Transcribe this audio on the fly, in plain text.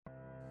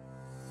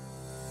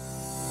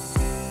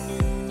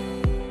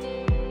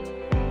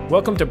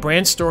Welcome to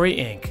Brand Story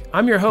Inc.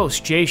 I'm your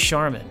host, Jay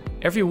Sharman.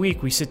 Every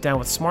week we sit down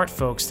with smart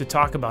folks to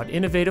talk about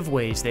innovative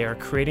ways they are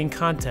creating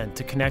content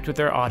to connect with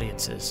their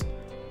audiences.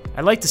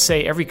 I like to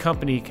say every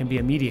company can be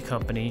a media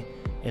company,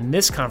 and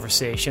this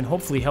conversation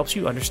hopefully helps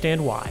you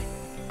understand why.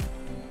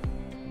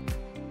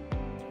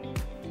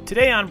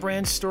 Today on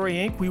Brand Story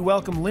Inc., we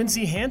welcome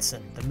Lindsay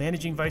Hanson, the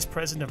Managing Vice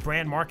President of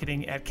Brand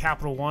Marketing at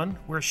Capital One,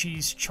 where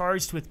she's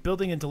charged with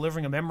building and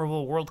delivering a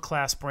memorable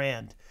world-class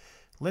brand.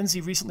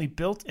 Lindsay recently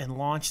built and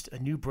launched a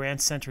new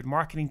brand-centered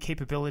marketing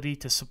capability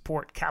to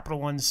support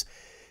Capital One's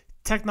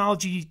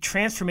technology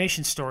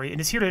transformation story and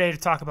is here today to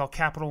talk about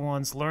Capital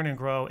One's Learn and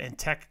Grow and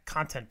tech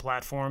content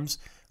platforms.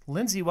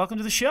 Lindsay, welcome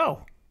to the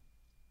show.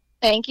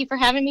 Thank you for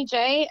having me,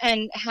 Jay,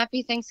 and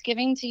happy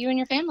Thanksgiving to you and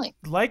your family.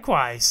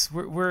 Likewise,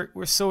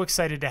 we're so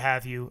excited to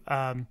have you.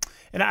 And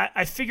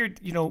I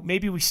figured,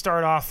 maybe we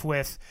start off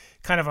with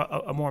kind of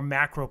a more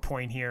macro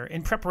point here.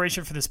 In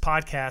preparation for this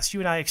podcast,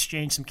 you and I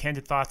exchanged some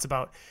candid thoughts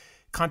about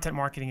content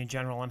marketing in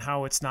general and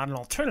how it's not an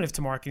alternative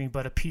to marketing,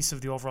 but a piece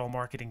of the overall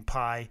marketing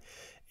pie.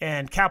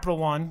 And Capital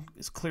One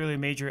is clearly a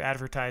major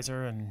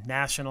advertiser and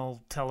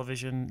national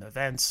television,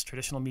 events,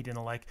 traditional media, and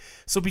the like.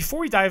 So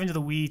before we dive into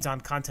the weeds on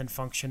content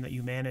function that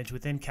you manage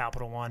within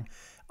Capital One,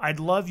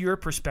 I'd love your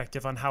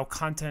perspective on how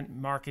content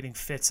marketing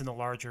fits in the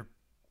larger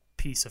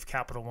piece of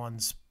Capital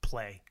One's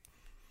play.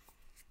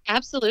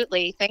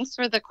 Absolutely. Thanks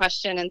for the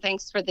question and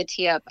thanks for the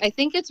tee up. I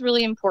think it's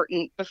really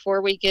important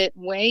before we get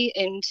way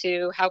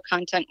into how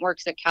content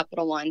works at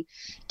Capital One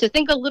to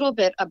think a little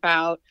bit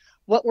about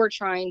what we're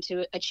trying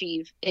to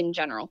achieve in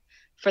general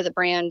for the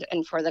brand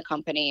and for the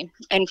company.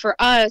 And for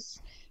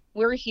us,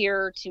 we're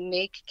here to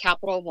make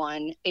Capital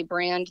One a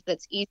brand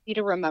that's easy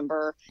to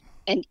remember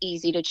and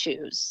easy to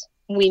choose.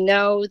 We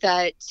know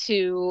that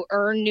to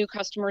earn new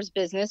customers'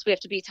 business, we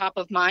have to be top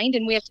of mind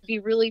and we have to be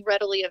really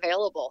readily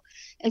available.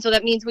 And so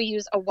that means we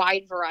use a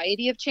wide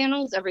variety of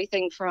channels,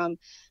 everything from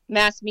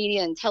mass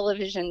media and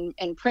television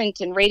and print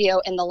and radio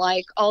and the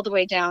like, all the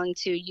way down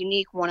to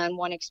unique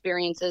one-on-one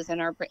experiences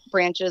in our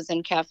branches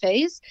and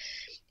cafes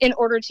in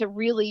order to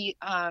really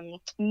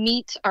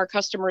meet our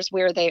customers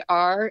where they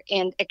are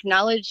and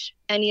acknowledge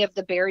any of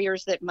the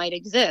barriers that might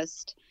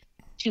exist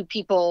to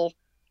people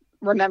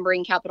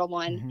remembering Capital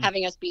One,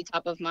 having us be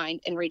top of mind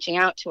and reaching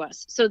out to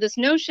us. So this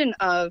notion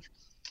of,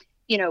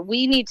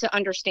 we need to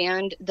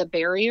understand the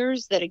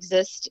barriers that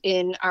exist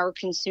in our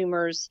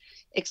consumers'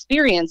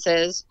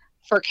 experiences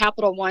for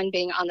Capital One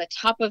being on the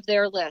top of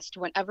their list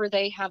whenever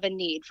they have a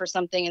need for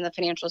something in the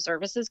financial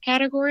services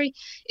category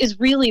is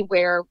really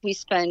where we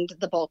spend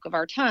the bulk of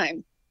our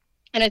time.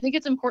 And I think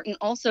it's important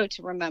also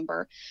to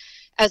remember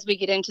as we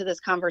get into this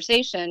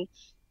conversation,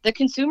 the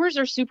consumers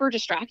are super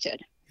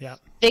distracted. Yeah.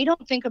 They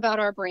don't think about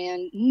our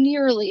brand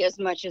nearly as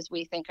much as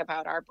we think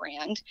about our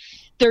brand.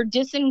 They're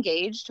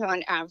disengaged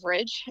on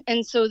average.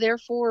 And so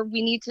therefore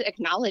we need to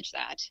acknowledge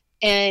that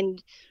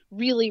and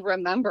really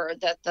remember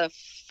that the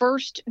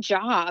first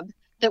job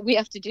that we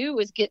have to do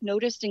is get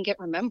noticed and get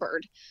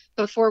remembered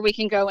before we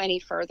can go any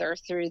further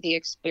through the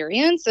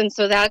experience. And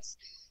so that's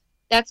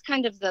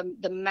kind of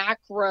the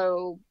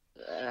macro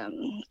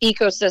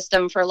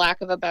ecosystem, for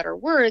lack of a better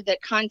word,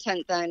 that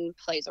content then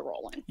plays a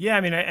role in. Yeah,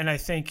 I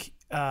think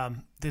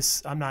I'm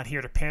not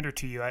here to pander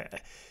to you.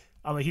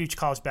 I'm a huge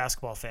college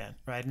basketball fan,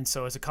 right? And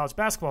so as a college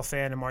basketball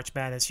fan in March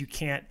Madness, you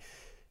can't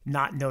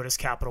not notice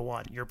Capital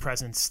One, your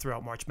presence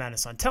throughout March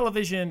Madness on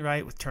television,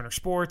 right, with Turner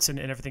Sports and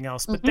everything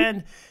else. But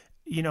then,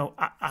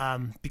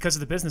 because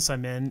of the business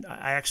I'm in,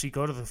 I actually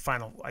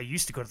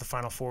used to go to the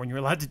Final Four when you're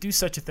allowed to do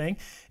such a thing.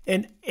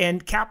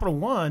 And Capital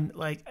One,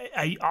 like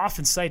I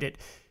often cite it,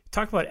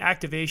 talk about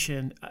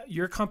activation.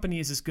 Your company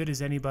is as good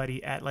as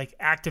anybody at like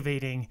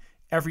activating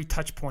every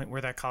touch point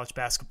where that college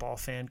basketball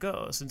fan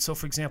goes. And so,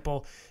 for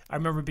example, I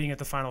remember being at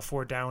the Final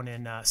Four down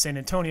in San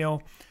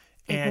Antonio,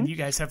 and you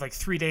guys have like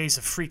 3 days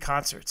of free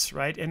concerts,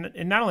 right? And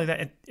not only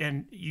that,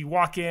 and you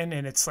walk in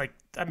and it's like,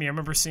 I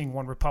remember seeing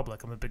One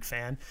Republic. I'm a big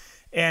fan.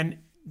 And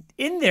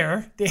in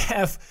there, they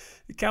have,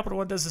 Capital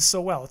One does this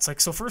so well. It's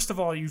like, so first of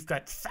all, you've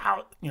got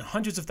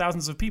hundreds of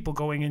thousands of people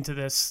going into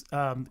this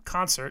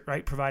concert,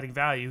 right, providing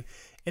value.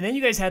 And then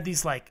you guys had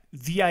these like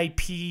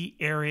VIP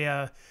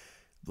area,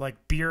 like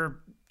beer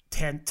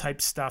tent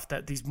type stuff,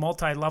 that these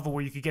multi-level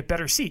where you could get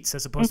better seats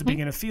as opposed to being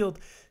in a field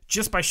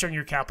just by showing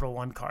your Capital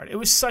One card. It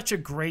was such a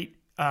great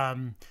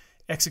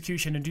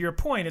execution. And to your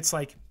point, it's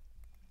like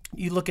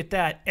you look at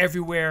that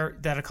everywhere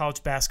that a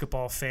college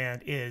basketball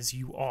fan is,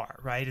 you are,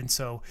 right? And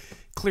so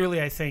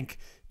clearly I think,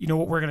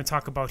 what we're going to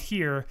talk about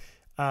here,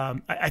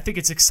 I think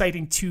it's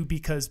exciting too,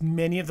 because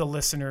many of the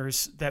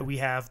listeners that we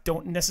have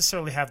don't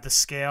necessarily have the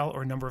scale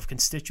or number of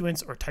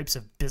constituents or types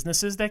of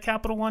businesses that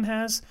Capital One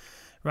has,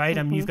 right?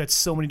 You've got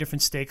so many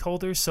different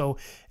stakeholders. So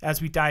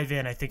as we dive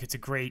in, I think it's a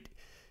great,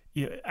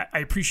 I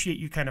appreciate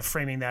you kind of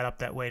framing that up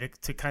that way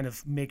to kind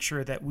of make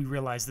sure that we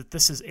realize that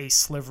this is a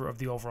sliver of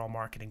the overall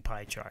marketing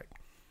pie chart.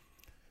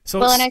 So,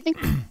 well, and I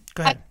think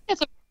go ahead.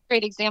 That's a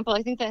great example.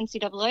 I think the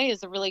NCAA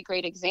is a really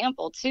great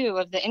example too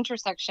of the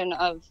intersection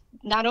of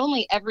not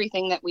only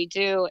everything that we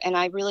do, and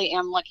I really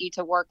am lucky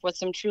to work with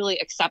some truly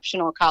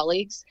exceptional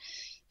colleagues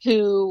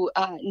who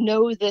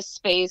know this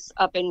space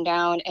up and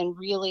down and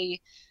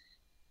really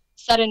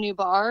set a new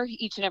bar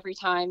each and every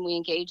time we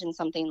engage in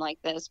something like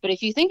this. But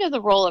if you think of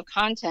the role of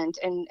content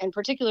and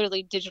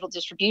particularly digital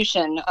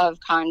distribution of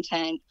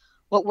content,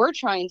 what we're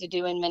trying to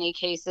do in many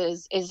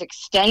cases is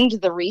extend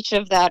the reach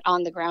of that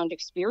on the ground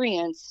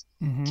experience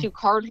to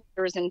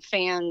cardholders and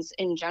fans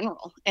in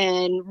general,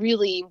 and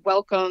really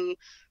welcome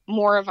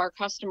more of our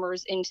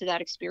customers into that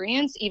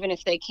experience, even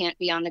if they can't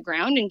be on the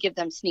ground, and give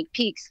them sneak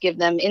peeks, give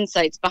them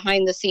insights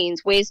behind the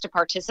scenes, ways to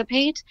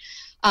participate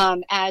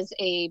as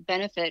a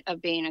benefit of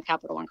being a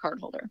Capital One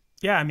cardholder.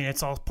 Yeah, I mean,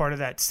 it's all part of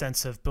that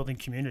sense of building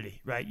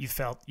community, right? You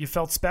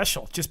felt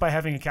special just by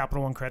having a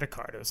Capital One credit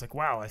card. It was like,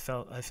 wow, I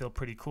feel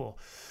pretty cool.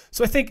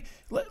 So I think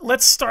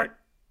let's start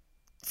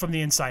from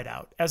the inside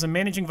out. As a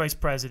managing vice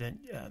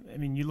president, I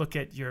mean, you look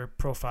at your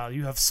profile,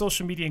 you have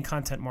social media and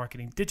content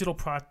marketing, digital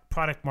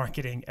product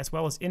marketing, as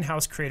well as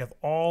in-house creative,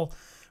 all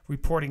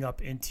reporting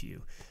up into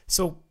you.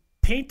 So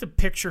paint a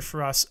picture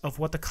for us of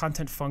what the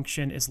content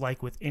function is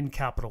like within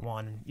Capital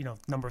One, you know,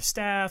 number of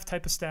staff,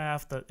 type of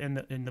staff,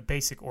 in the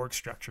basic org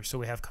structure, so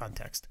we have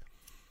context.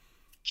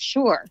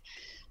 Sure.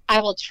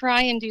 I will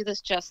try and do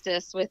this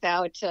justice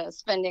without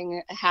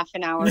spending a half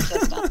an hour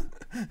just on.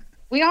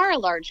 We are a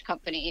large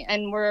company,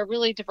 and we're a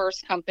really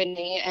diverse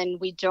company, and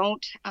we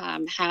don't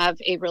have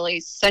a really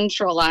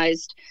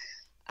centralized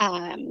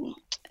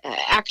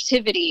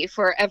activity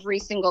for every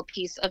single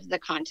piece of the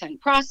content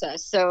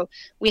process. So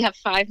we have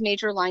 5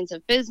 major lines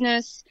of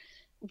business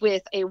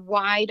with a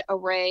wide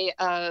array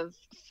of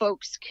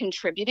folks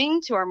contributing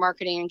to our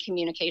marketing and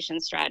communication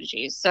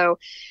strategies. So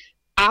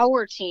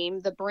our team,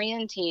 the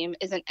brand team,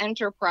 is an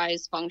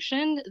enterprise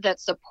function that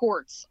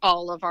supports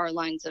all of our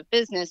lines of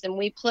business. And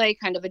we play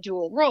kind of a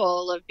dual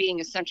role of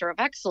being a center of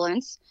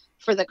excellence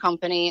for the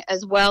company,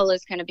 as well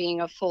as kind of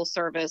being a full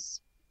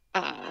service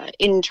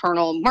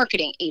internal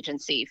marketing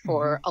agency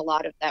for a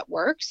lot of that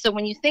work. So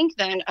when you think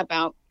then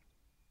about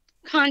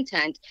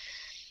content,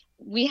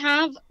 we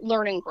have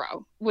Learn and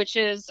Grow, which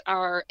is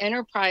our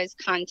enterprise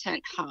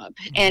content hub.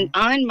 And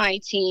on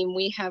my team,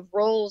 we have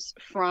roles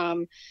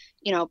from,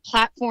 you know,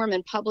 platform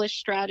and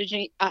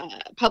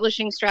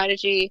publishing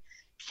strategy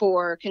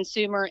for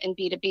consumer and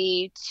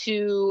B2B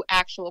to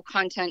actual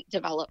content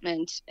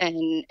development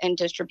and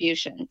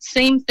distribution.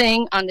 Same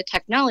thing on the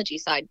technology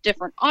side,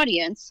 different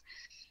audience,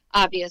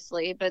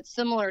 obviously, but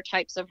similar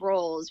types of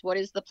roles. What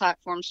is the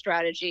platform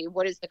strategy?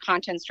 What is the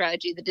content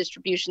strategy, the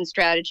distribution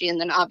strategy, and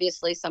then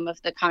obviously some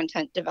of the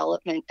content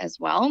development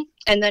as well.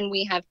 And then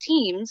we have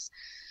teams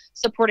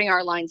supporting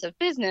our lines of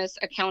business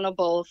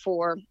accountable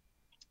for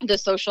the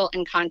social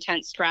and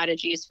content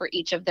strategies for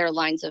each of their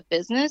lines of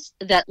business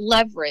that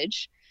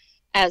leverage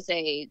as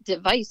a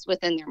device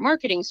within their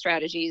marketing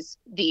strategies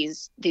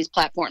these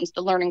platforms,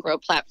 the Learn and Grow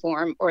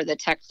platform or the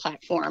tech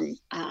platform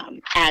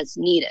as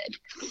needed.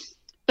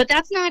 But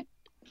that's not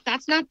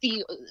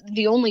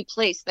the only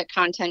place that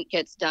content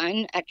gets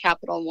done at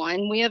Capital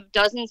One. We have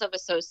dozens of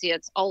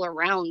associates all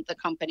around the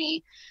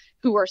company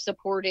who are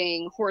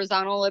supporting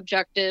horizontal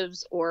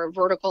objectives or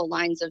vertical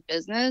lines of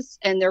business,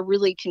 and they're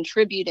really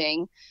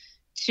contributing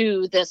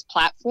to this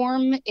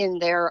platform in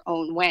their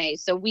own way.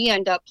 So we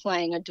end up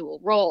playing a dual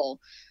role: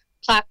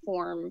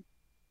 platform,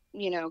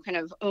 you know, kind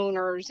of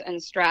owners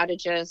and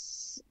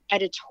strategists,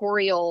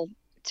 editorial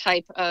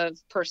type of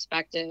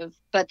perspective,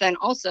 but then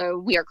also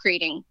we are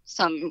creating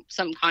some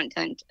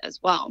content as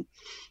well.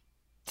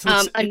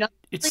 So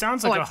it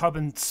sounds like a hub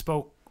and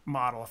spoke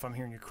model, if I'm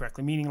hearing you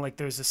correctly, meaning like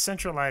there's a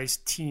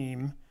centralized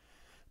team,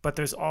 but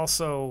there's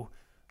also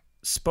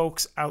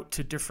spokes out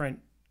to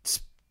different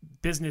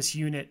business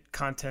unit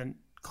content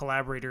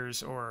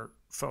collaborators or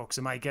folks.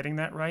 Am I getting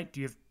that right?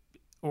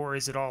 Or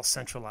is it all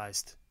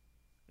centralized?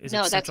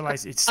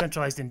 It's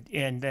centralized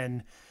and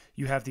then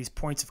you have these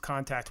points of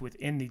contact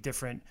within the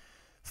different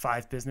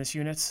 5 business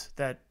units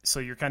so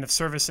you're kind of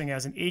servicing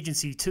as an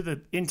agency to the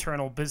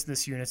internal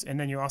business units. And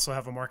then you also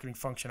have a marketing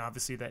function,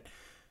 obviously, that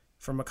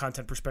from a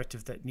content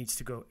perspective that needs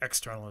to go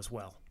external as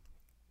well.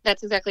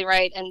 That's exactly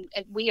right. And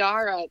we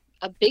are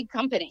a big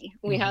company.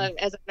 We have,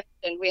 as I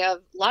mentioned, we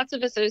have lots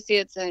of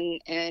associates and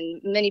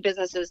many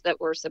businesses that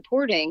we're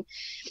supporting.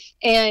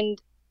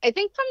 And I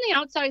think from the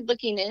outside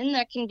looking in,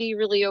 that can be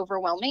really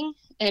overwhelming,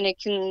 and it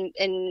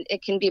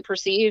can be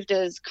perceived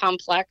as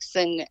complex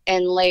and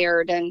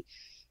layered. And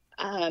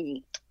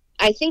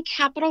I think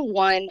Capital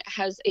One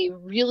has a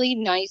really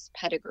nice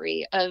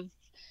pedigree of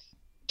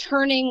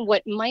turning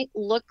what might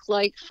look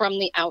like from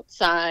the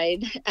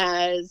outside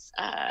as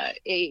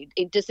a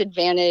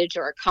disadvantage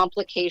or a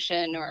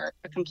complication or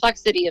a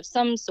complexity of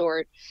some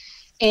sort,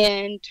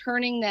 and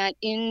turning that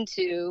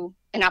into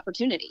an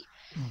opportunity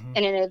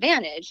and an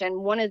advantage. And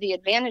one of the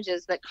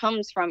advantages that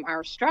comes from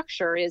our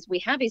structure is we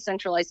have a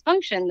centralized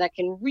function that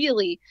can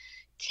really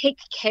take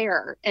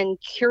care and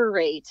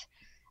curate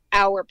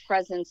our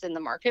presence in the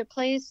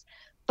marketplace,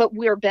 but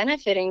we're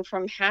benefiting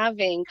from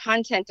having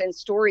content and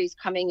stories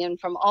coming in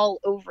from all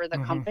over the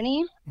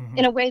company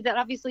in a way that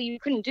obviously you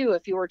couldn't do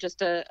if you were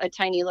just a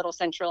tiny little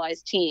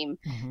centralized team.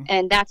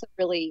 And that's a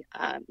really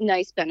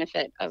nice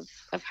benefit of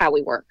how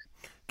we work.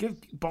 Give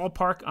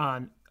ballpark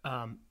on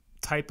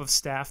type of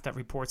staff that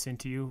reports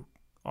into you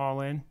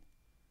all in.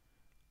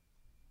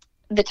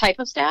 The type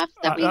of staff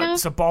that we have?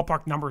 So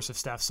ballpark numbers of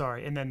staff,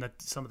 sorry. And then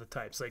some of the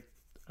types. Like,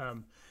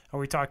 are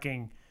we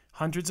talking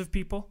hundreds of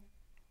people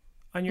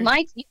on your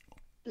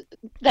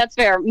That's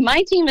fair.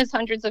 My team is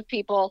hundreds of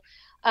people.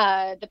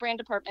 The brand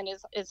department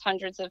is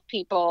hundreds of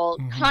people.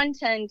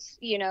 Content,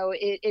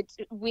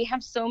 we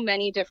have so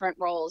many different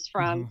roles,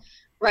 from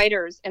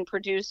writers and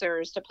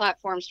producers to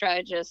platform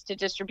strategists to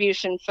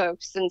distribution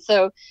folks. And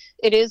so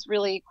it is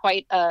really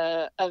quite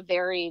a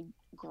varied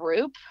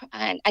group.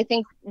 And I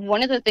think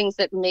one of the things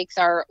that makes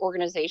our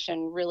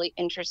organization really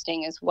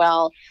interesting as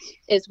well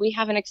is we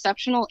have an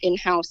exceptional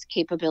in-house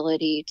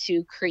capability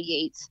to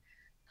create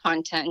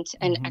content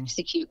and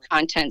execute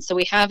content. So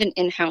we have an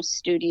in-house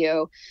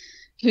studio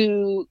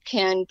who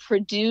can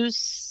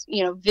produce,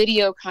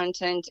 video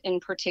content in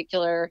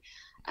particular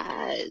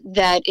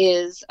that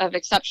is of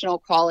exceptional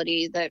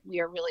quality that we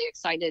are really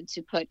excited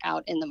to put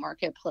out in the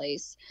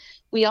marketplace.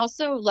 We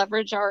also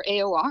leverage our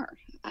AOR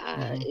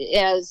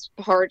as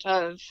part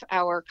of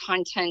our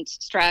content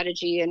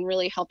strategy and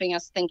really helping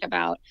us think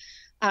about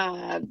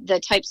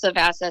the types of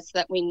assets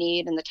that we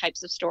need and the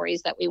types of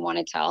stories that we want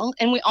to tell.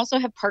 And we also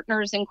have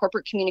partners in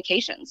corporate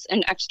communications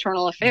and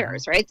external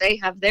affairs, right? They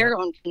have their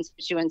own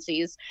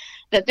constituencies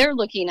that they're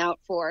looking out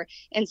for.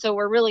 And so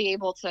we're really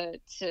able to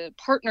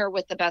partner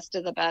with the best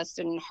of the best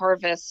and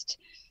harvest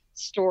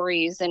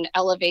stories and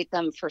elevate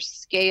them for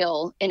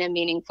scale in a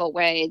meaningful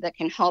way that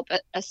can help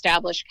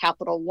establish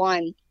Capital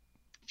One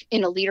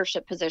in a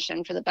leadership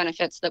position for the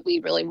benefits that we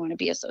really want to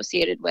be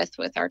associated with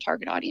our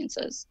target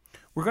audiences.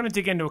 We're going to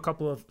dig into a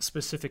couple of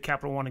specific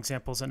Capital One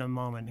examples in a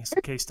moment,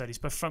 some case studies,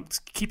 but from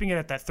keeping it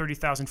at that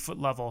 30,000 foot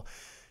level,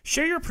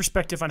 share your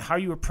perspective on how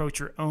you approach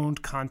your own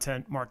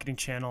content marketing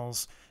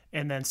channels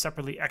and then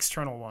separately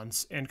external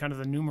ones and kind of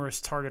the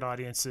numerous target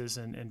audiences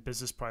and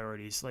business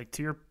priorities. Like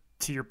to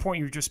your point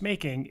you were just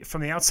making,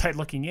 from the outside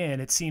looking in,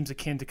 it seems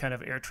akin to kind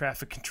of air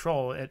traffic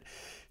control,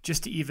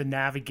 just to even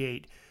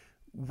navigate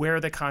where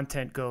the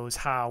content goes,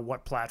 how,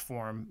 what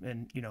platform,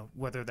 and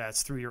whether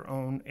that's through your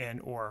own and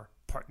or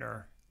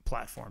partner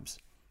platforms.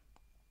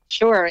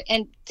 Sure.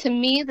 And to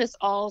me, this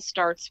all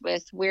starts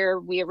with where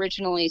we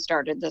originally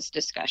started this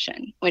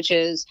discussion, which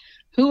is,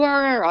 who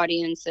are our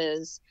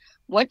audiences?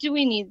 What do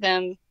we need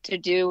them to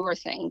do or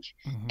think?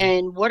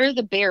 And what are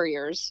the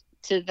barriers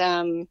to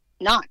them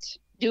not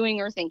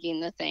doing or thinking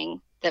the thing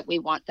that we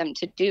want them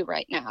to do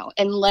right now?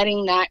 And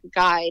letting that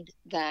guide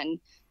then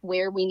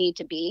where we need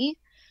to be,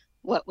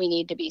 what we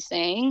need to be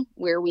saying,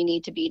 where we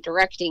need to be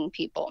directing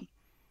people.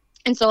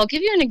 And so I'll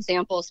give you an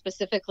example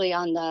specifically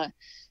on the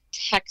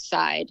tech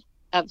side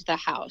of the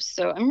house.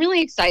 So I'm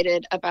really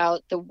excited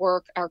about the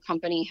work our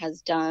company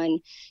has done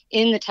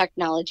in the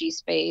technology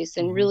space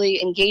and really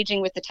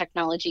engaging with the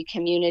technology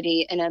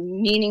community in a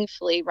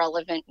meaningfully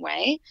relevant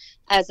way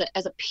as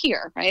a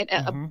peer, right?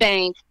 A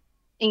bank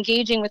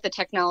engaging with the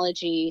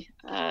technology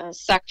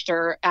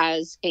sector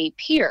as a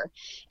peer.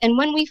 And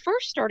when we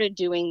first started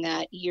doing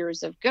that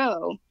years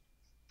ago,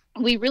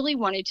 we really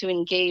wanted to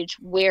engage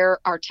where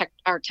our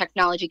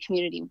technology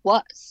community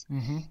was.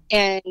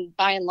 And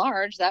by and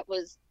large, that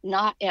was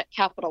not at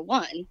Capital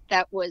One.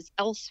 That was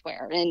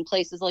elsewhere in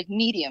places like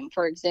Medium,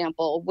 for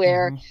example,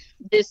 where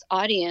this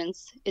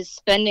audience is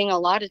spending a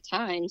lot of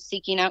time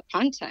seeking out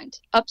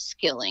content,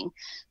 upskilling,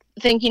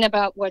 thinking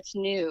about what's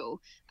new,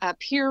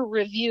 peer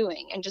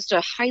reviewing, and just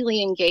a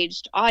highly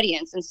engaged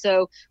audience. And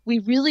so we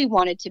really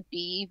wanted to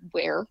be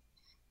where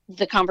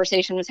the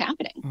conversation was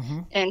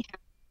happening and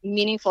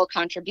meaningful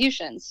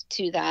contributions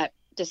to that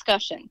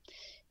discussion.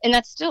 And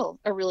that's still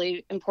a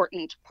really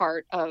important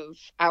part of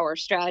our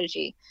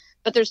strategy.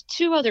 But there's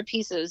two other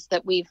pieces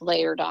that we've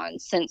layered on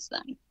since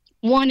then.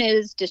 One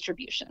is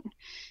distribution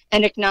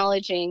and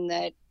acknowledging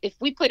that if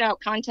we put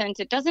out content,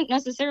 it doesn't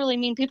necessarily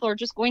mean people are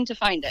just going to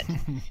find it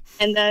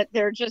and that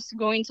they're just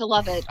going to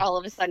love it all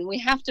of a sudden. We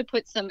have to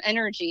put some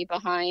energy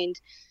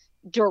behind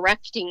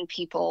directing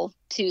people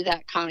to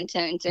that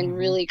content and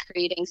really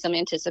creating some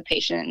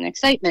anticipation and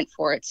excitement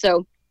for it.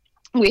 So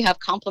we have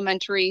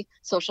complementary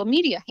social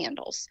media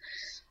handles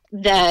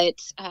that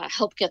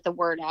help get the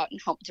word out and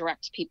help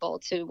direct people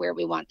to where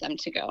we want them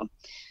to go.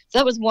 So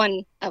that was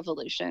one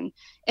evolution.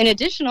 An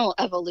additional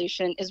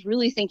evolution is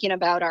really thinking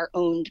about our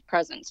owned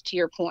presence, to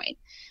your point,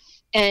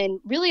 and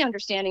really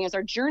understanding as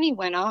our journey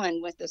went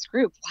on with this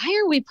group,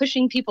 why are we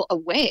pushing people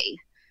away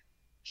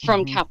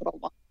from Capital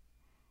One?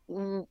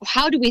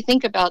 How do we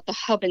think about the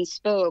hub and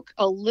spoke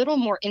a little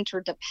more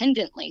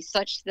interdependently,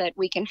 such that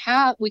we can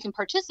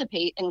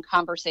participate in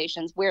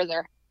conversations where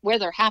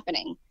they're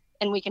happening,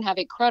 and we can have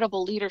a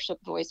credible leadership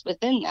voice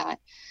within that.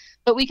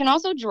 But we can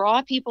also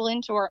draw people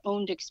into our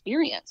owned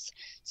experience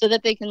so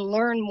that they can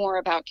learn more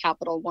about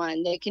Capital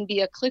One. They can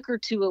be a click or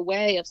two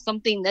away of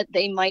something that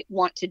they might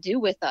want to do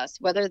with us,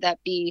 whether that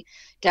be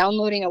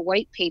downloading a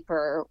white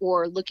paper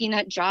or looking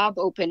at job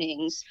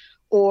openings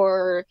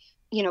or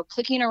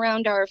clicking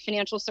around our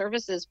financial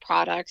services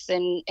products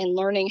and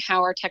learning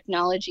how our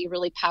technology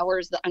really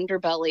powers the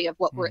underbelly of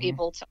what we're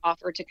able to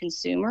offer to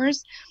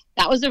consumers.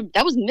 That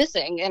was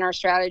missing in our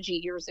strategy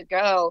years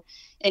ago.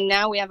 And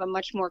now we have a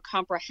much more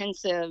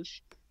comprehensive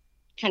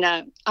kind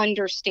of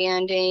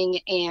understanding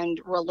and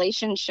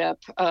relationship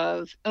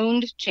of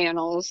owned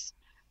channels,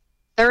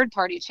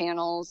 third-party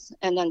channels,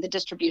 and then the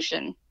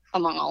distribution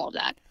among all of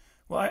that.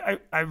 Well,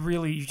 I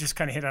really, you just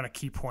kind of hit on a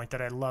key point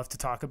that I love to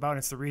talk about. And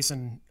it's the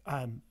reason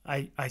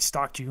I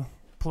stalked you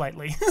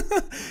politely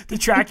to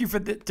track you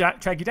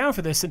down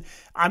for this. And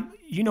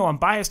I'm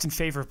biased in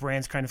favor of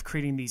brands kind of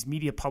creating these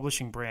media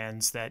publishing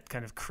brands that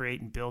kind of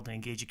create and build and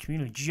engage a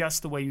community,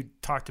 just the way you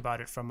talked about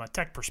it from a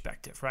tech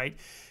perspective, right?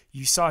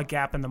 You saw a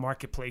gap in the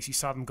marketplace. You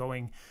saw them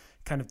going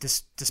kind of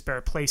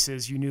disparate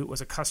places. You knew it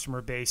was a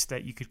customer base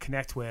that you could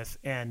connect with,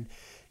 and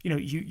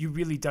you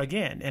really dug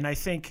in. And I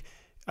think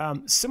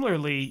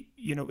similarly,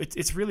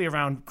 it's really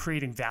around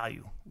creating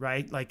value,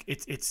 right? Like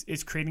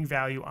it's creating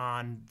value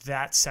on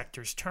that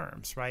sector's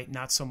terms, right?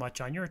 Not so much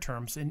on your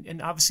terms.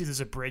 And obviously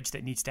there's a bridge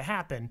that needs to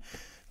happen,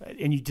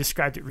 and you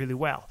described it really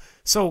well.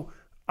 So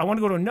I want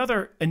to go to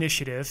another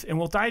initiative, and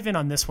we'll dive in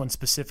on this one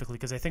specifically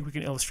because I think we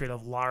can illustrate a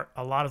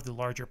lot of the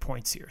larger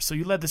points here. So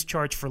you led this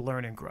charge for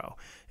Learn and Grow.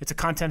 It's a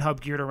content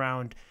hub geared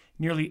around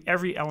nearly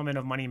every element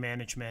of money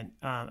management.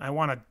 I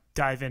want to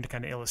dive in to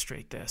kind of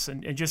illustrate this.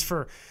 And just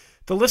for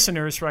the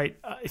listeners, right,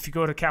 if you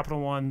go to Capital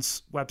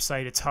One's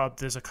website, its hub,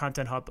 there's a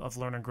content hub of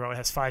Learn and Grow. It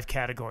has 5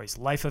 categories: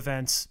 life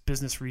events,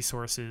 business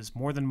resources,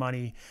 more than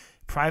money,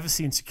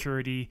 privacy and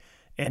security,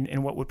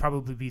 and what would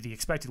probably be the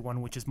expected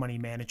one, which is money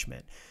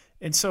management.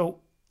 And so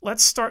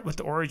let's start with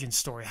the origin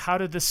story. How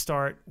did this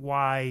start?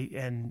 Why?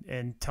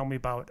 And tell me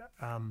about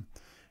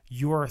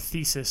your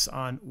thesis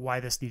on why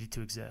this needed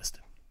to exist.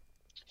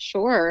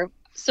 Sure.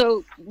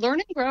 So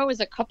Learn and Grow is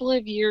a couple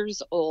of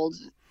years old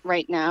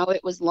right now.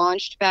 It was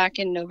launched back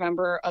in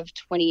November of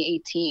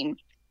 2018.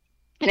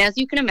 And as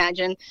you can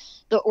imagine,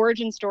 the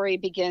origin story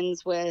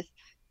begins with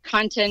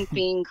content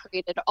being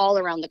created all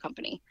around the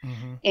company.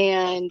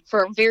 And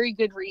for very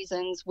good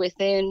reasons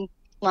within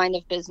line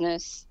of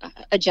business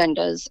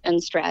agendas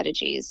and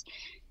strategies.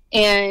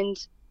 And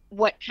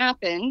what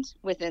happened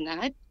within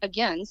that,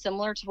 again,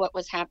 similar to what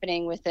was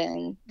happening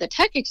within the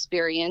tech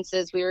experience,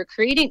 is we were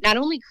not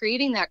only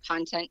creating that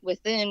content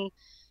within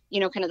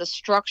kind of the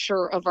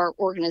structure of our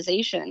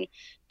organization,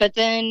 but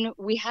then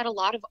we had a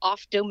lot of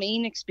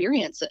off-domain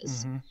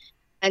experiences.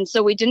 And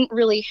so we didn't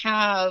really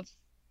have,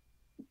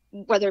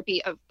 whether it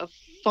be a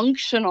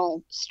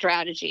functional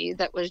strategy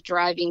that was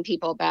driving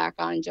people back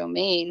on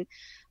domain,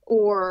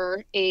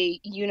 or a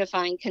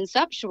unifying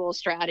conceptual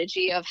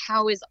strategy of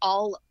how is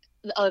all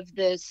of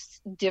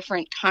this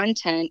different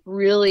content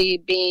really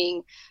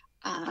being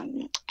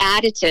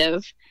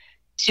additive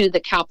to the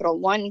Capital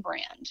One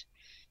brand.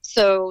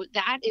 So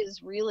that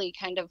is really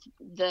kind of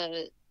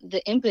the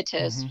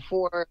impetus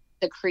for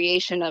the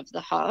creation of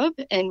the hub,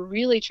 and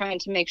really trying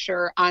to make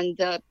sure on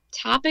the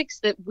topics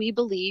that we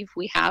believe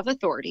we have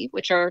authority,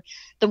 which are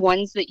the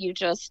ones that you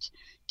just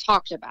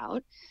talked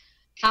about,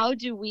 how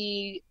do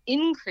we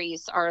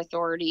increase our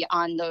authority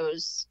on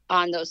those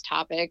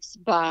topics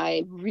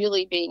by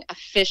really being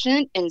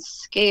efficient and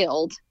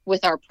scaled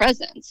with our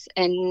presence,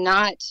 and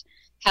not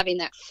having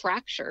that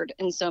fractured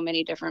in so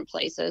many different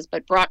places,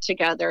 but brought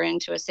together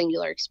into a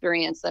singular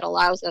experience that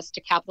allows us to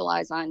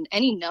capitalize on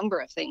any number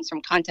of things,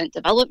 from content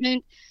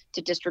development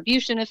to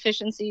distribution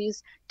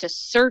efficiencies to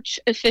search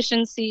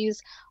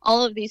efficiencies.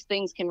 All of these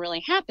things can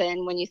really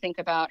happen when you think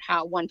about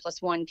how 1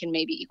 + 1 can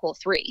maybe equal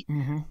 3.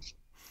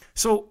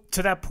 So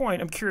to that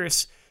point, I'm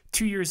curious,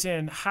 2 years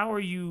in, how are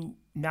you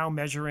now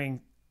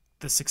measuring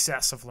the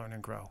success of Learn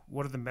and Grow?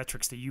 What are the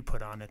metrics that you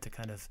put on it to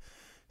kind of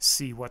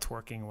see what's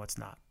working and what's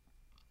not?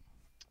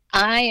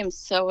 I am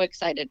so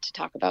excited to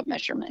talk about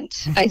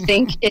measurement. I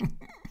think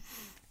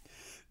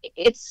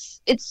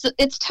it's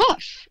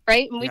tough,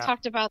 right? And we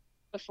talked about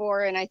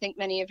before, and I think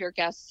many of your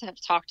guests have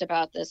talked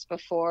about this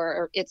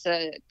before. It's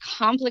a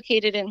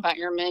complicated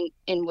environment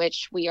in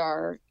which we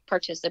are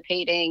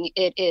participating.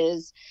 It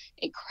is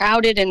a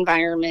crowded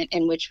environment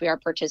in which we are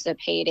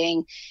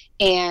participating,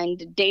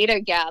 and data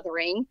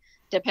gathering,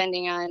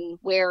 depending on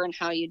where and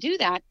how you do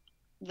that,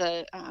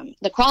 the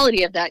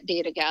quality of that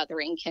data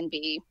gathering can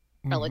be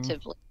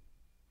relatively.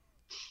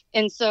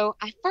 And so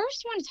I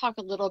first want to talk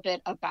a little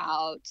bit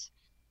about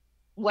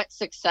what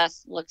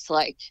success looks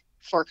like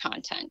for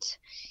content.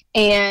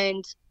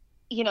 And,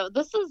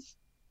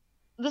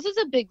 this is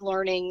a big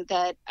learning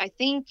that I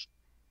think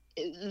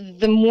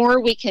the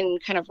more we can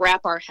kind of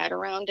wrap our head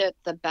around it,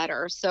 the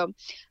better. So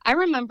I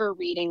remember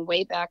reading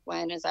way back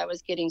when, as I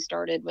was getting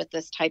started with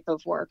this type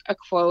of work, a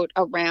quote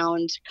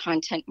around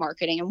content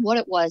marketing and what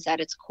it was at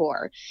its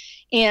core.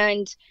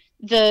 And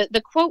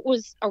the quote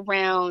was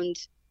around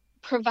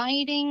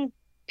providing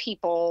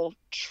people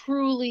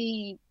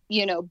truly,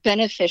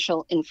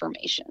 beneficial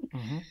information.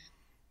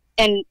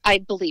 And I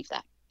believe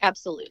that,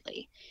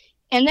 absolutely.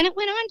 And then it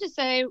went on to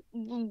say,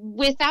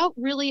 without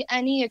really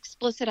any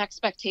explicit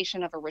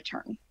expectation of a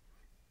return.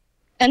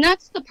 And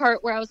that's the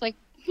part where I was like,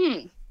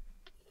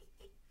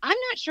 I'm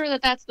not sure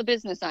that that's the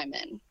business I'm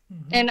in.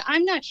 And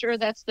I'm not sure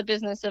that's the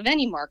business of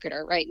any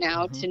marketer right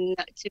now,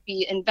 to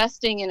be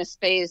investing in a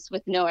space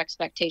with no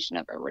expectation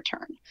of a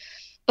return.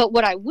 But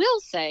what I will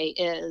say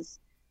is,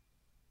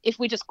 if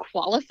we just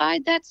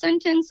qualified that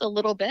sentence a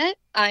little bit,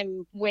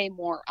 I'm way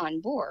more on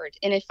board.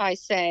 And if I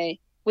say,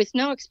 with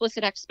no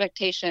explicit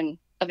expectation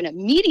of an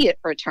immediate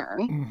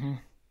return,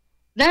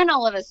 then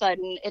all of a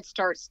sudden it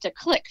starts to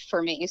click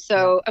for me.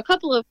 So a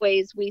couple of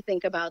ways we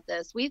think about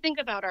this. We think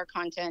about our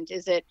content.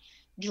 Is it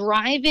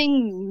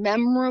driving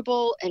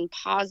memorable and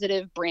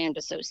positive brand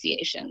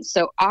associations?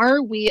 So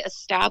are we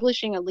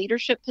establishing a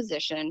leadership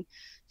position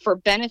for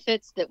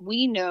benefits that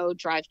we know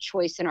drive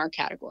choice in our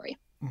category?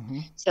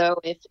 So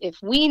if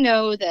we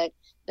know that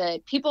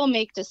people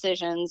make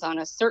decisions on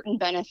a certain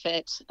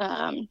benefit,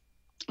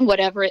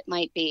 whatever it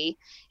might be,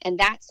 and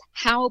that's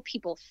how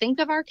people think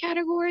of our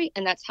category,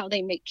 and that's how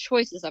they make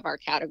choices of our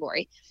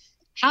category,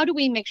 how do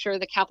we make sure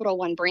the Capital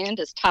One brand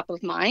is top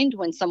of mind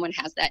when someone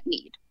has that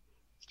need?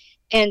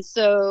 And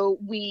so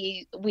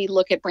we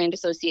look at brand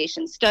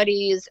association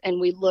studies, and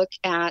we look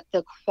at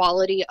the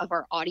quality of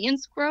our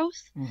audience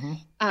growth,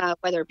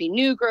 whether it be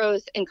new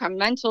growth,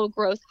 incremental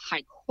growth,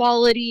 high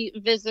quality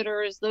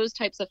visitors, those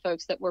types of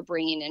folks that we're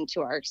bringing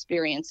into our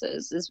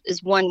experiences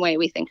is one way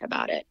we think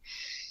about it.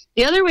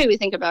 The other way we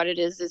think about it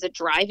is it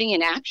driving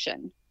an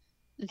action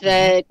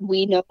that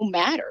we know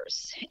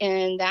matters?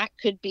 And that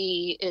could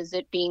be, is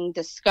it being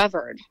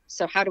discovered?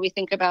 So how do we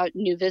think about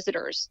new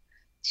visitors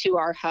to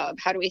our hub?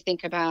 How do we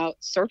think about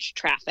search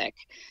traffic?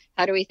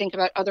 How do we think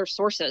about other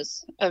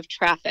sources of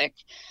traffic?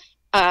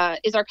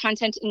 Is our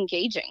content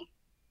engaging?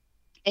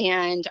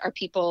 And are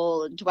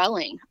people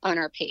dwelling on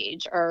our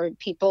page? Are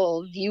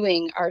people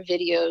viewing our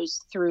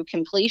videos through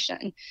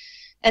completion?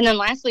 And then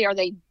lastly, are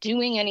they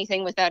doing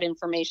anything with that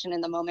information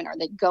in the moment? Are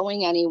they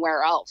going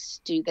anywhere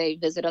else? Do they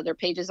visit other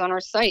pages on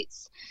our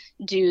sites?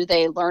 Do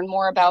they learn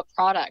more about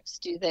products?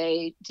 Do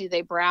they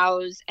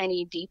browse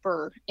any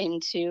deeper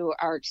into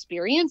our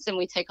experience? And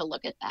we take a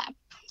look at that.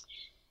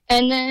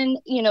 And then,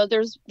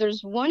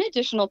 there's one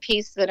additional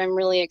piece that I'm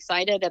really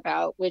excited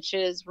about, which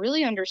is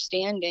really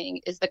understanding,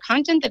 is the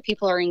content that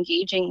people are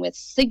engaging with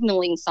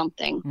signaling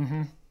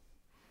something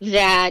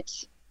that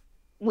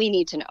we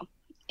need to know.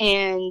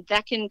 And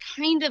that can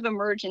kind of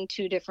emerge in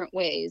two different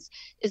ways.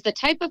 Is the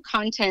type of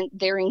content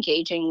they're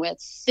engaging with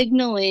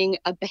signaling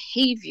a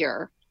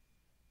behavior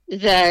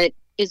that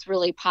is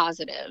really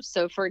positive?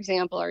 So, for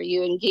example, are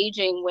you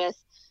engaging with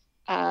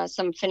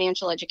some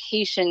financial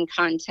education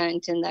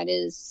content, and that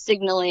is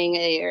signaling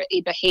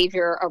a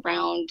behavior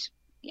around,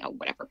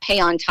 whatever, pay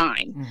on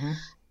time,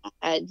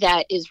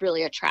 that is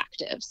really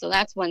attractive? So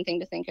that's one thing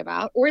to think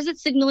about. Or is it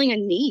signaling a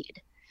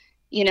need?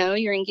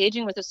 You're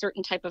engaging with a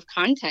certain type of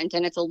content,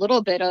 and it's a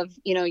little bit of,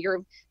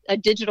 you're a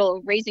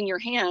digital raising your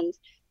hand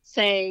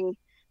saying,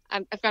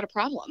 I've got a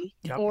problem,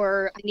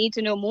 or I need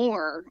to know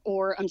more,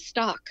 or I'm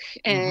stuck.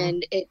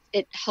 And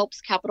it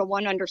helps Capital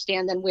One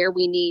understand then where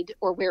we need,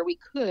 or where we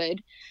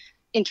could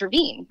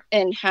intervene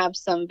and have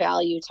some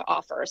value to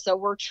offer. So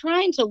we're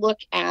trying to look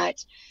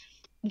at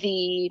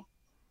the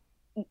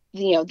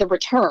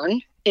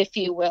return, if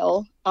you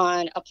will,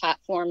 on a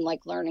platform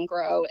like Learn and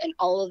Grow, and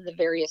all of the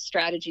various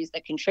strategies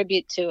that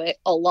contribute to it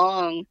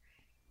along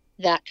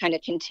that kind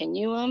of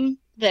continuum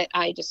that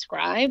I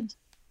described,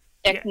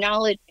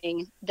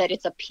 acknowledging that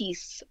it's a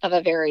piece of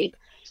a very,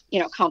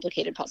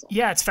 complicated puzzle.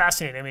 Yeah, it's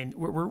fascinating. I mean,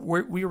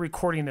 we're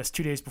recording this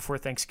 2 days before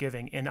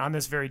Thanksgiving, and on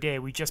this very day,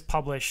 we just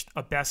published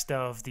a best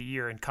of the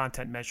year in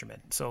content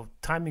measurement. So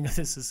timing of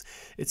this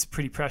it's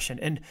pretty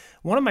prescient. And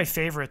one of my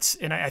favorites,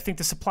 and I think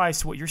this applies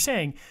to what you're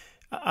saying,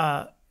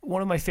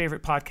 one of my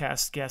favorite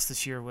podcast guests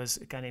this year was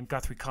a guy named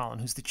Guthrie Collin,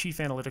 who's the chief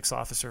analytics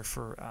officer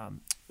for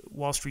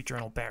Wall Street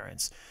Journal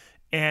Barron's.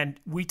 And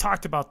we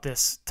talked about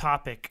this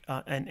topic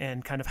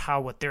and kind of how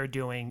what they're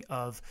doing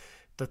of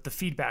the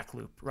feedback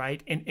loop,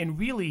 right? And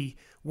really,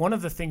 one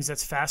of the things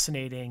that's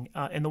fascinating,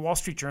 and the Wall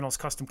Street Journal's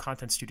Custom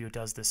Content Studio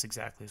does this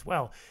exactly as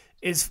well,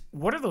 is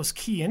what are those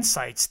key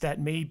insights that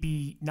may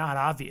be not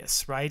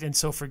obvious, right? And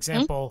so, for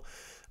example,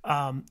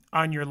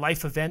 on your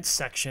life events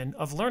section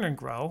of Learn and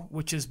Grow,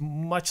 which is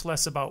much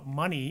less about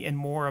money and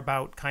more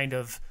about kind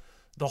of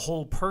the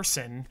whole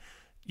person,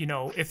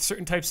 if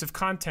certain types of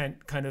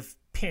content kind of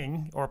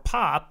ping or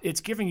pop, it's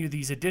giving you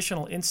these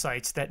additional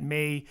insights that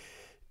may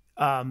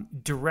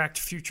direct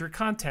future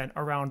content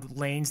around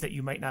lanes that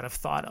you might not have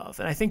thought of.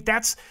 And I think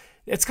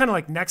it's kind of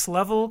like next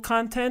level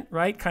content,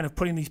 right? Kind of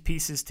putting these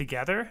pieces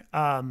together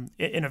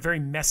in a very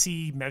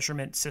messy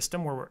measurement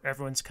system where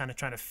everyone's kind of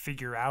trying to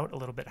figure out a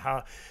little bit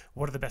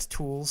what are the best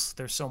tools.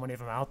 There's so many of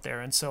them out there.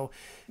 And so,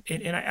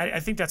 I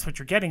think that's what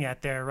you're getting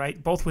at there,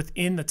 right? Both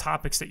within the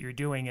topics that you're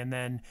doing, and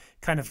then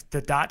kind of the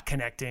dot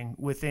connecting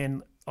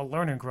within a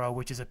Learn and Grow,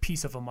 which is a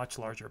piece of a much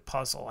larger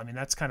puzzle. I mean,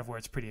 that's kind of where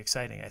it's pretty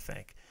exciting, I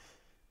think.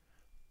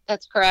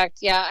 That's correct.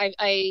 Yeah,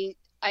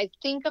 I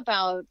think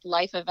about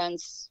life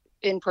events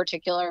in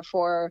particular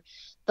for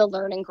the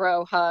Learn and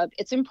Grow Hub.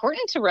 It's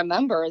important to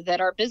remember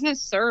that our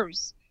business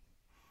serves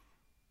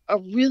a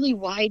really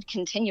wide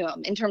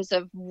continuum in terms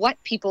of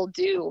what people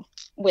do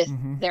with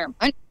their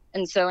money.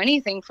 And so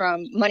anything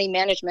from money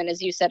management,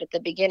 as you said at the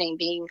beginning,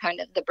 being kind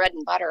of the bread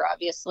and butter,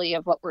 obviously,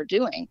 of what we're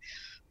doing.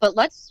 But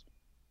let's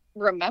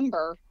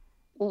remember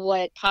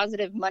what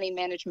positive money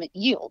management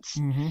yields.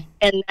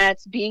 And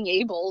that's being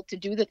able to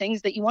do the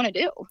things that you want to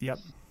do. Yep.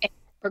 And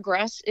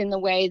progress in the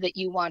way that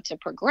you want to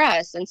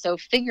progress. And so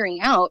figuring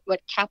out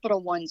what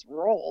Capital One's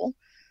role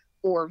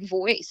or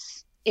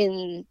voice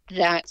in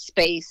that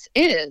space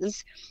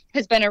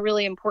has been a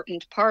really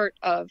important part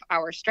of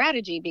our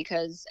strategy,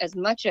 because as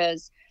much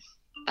as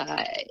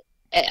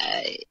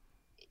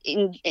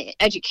in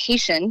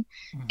education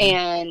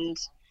and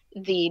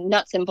the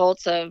nuts and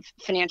bolts of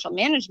financial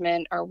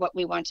management are what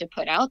we want to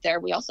put out there,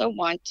 we also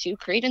want to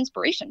create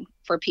inspiration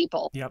for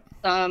people. Yep.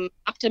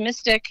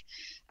 Optimistic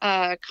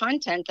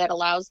content that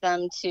allows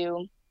them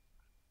to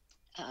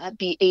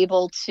be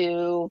able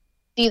to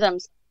see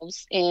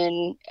themselves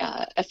in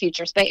a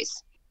future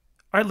space.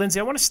 All right, Lindsay,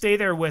 I want to stay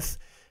there with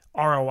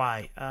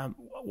ROI.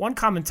 One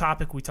common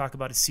topic we talk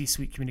about is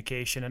C-suite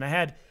communication. And I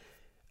had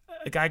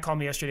a guy call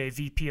me yesterday, a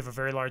VP of a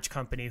very large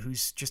company,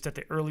 who's just at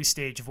the early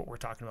stage of what we're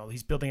talking about.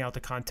 He's building out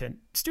the content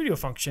studio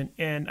function.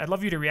 And I'd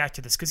love you to react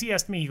to this, because he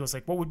asked me, he goes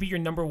like, what would be your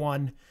number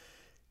one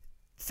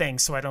thing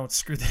so I don't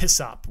screw this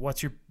up?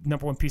 What's your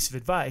number one piece of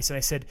advice? And I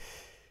said,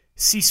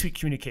 C-suite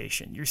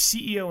communication. Your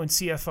CEO and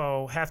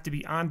CFO have to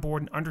be on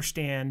board and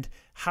understand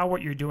how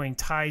what you're doing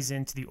ties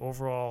into the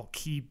overall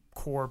key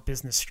core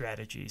business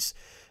strategies.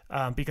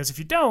 Because if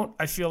you don't,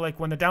 I feel like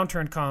when the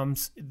downturn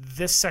comes,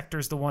 this sector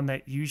is the one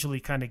that usually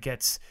kind of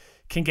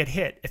can get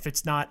hit if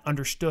it's not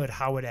understood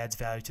how it adds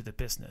value to the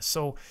business.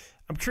 So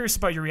I'm curious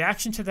about your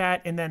reaction to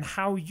that, and then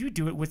how you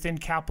do it within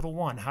Capital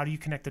One. How do you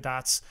connect the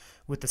dots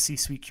with the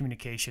C-suite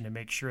communication and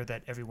make sure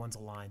that everyone's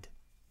aligned?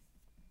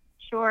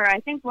 Sure.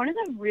 I think one of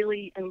the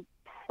really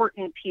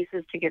important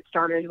pieces to get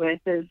started with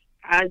is,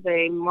 as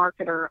a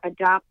marketer,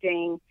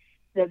 adopting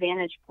the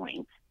vantage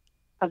point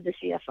of the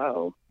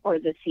CFO or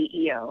the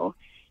CEO,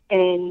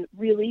 and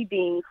really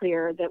being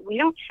clear that we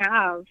don't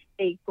have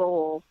a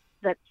goal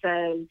that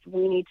says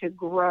we need to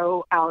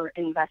grow our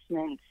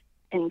investment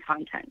in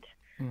content,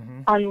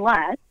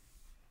 unless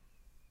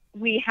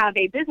we have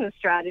a business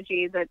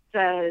strategy that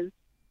says,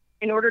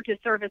 in order to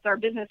service our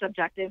business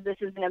objective, this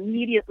is an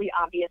immediately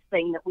obvious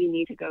thing that we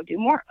need to go do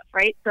more of,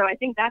 right? So I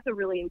think that's a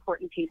really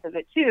important piece of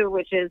it too,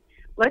 which is,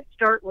 let's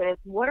start with,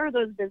 what are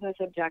those business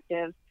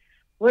objectives?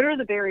 What are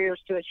the barriers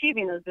to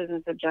achieving those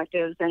business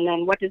objectives? And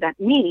then what does that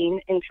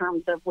mean in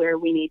terms of where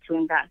we need to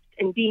invest?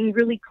 And being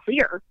really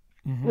clear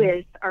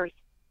with our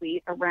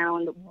suite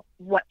around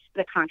what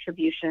the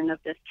contribution of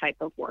this type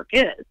of work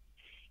is.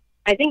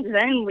 I think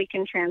then we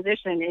can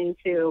transition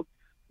into,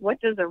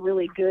 what does a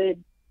really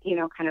good,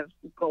 kind of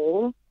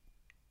goal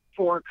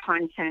for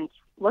content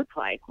look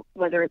like,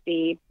 whether it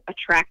be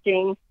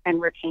attracting and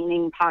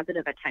retaining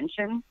positive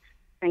attention.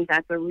 I think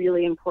that's a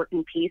really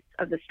important piece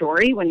of the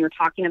story when you're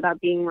talking about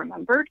being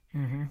remembered.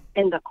 And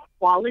the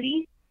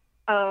quality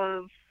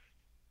of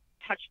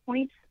touch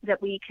points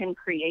that we can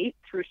create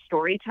through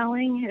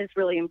storytelling is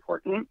really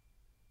important.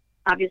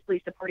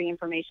 Obviously, supporting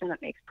information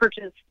that makes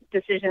purchase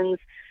decisions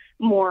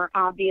more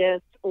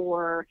obvious,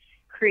 or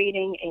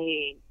creating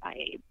a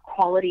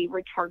quality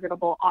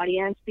retargetable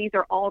audience. These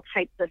are all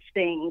types of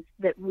things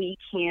that we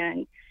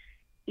can,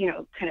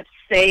 kind of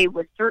say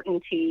with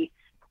certainty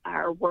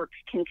our work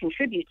can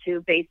contribute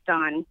to, based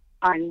on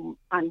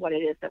what it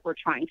is that we're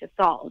trying to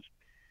solve.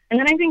 And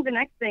then I think the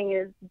next thing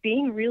is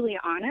being really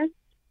honest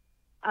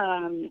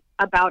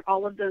about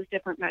all of those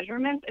different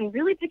measurements, and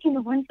really picking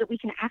the ones that we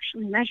can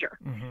actually measure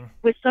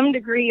with some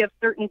degree of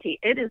certainty.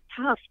 It is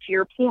tough, to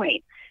your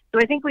point. So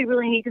I think we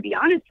really need to be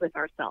honest with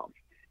ourselves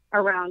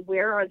around,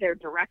 where are there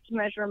direct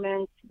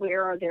measurements,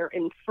 where are there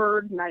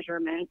inferred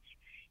measurements,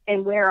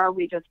 and where are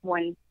we just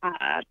one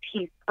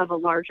piece of a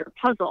larger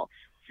puzzle.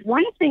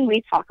 One thing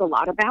we talk a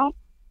lot about,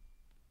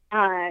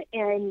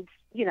 and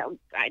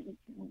I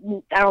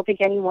don't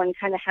think anyone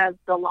kind of has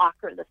the lock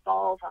or the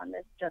solve on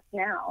this just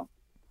now.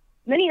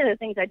 Many of the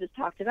things I just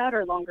talked about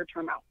are longer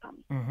term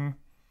outcomes.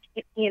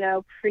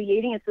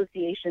 Creating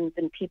associations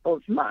in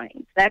people's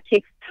minds, that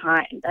takes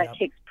time, that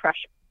takes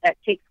pressure, that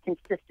takes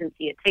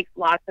consistency, it takes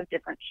lots of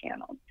different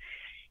channels.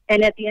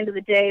 And at the end of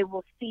the day,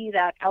 we'll see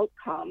that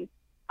outcome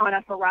on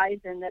a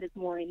horizon that is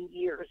more in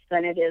years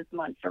than it is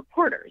months or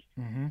quarters.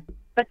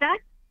 But that,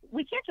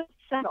 we can't just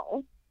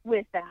settle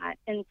with that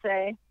and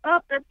say, oh,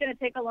 that's going to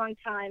take a long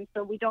time,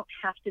 so we don't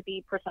have to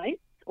be precise,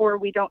 or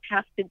we don't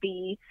have to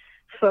be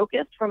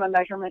focused from a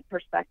measurement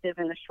perspective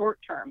in the short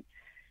term.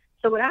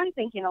 So what I'm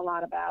thinking a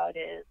lot about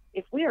is,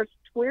 if we are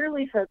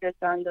squarely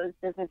focused on those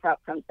business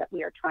outcomes that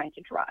we are trying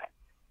to drive,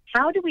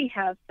 how do we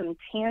have some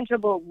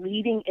tangible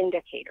leading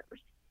indicators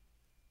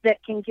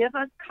that can give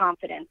us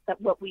confidence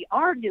that what we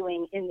are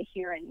doing in the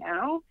here and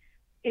now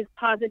is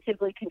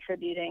positively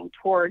contributing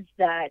towards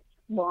that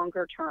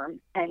longer term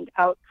end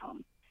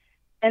outcome?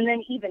 And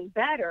then even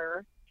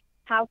better,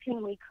 how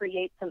can we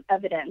create some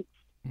evidence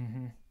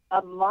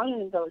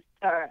among those,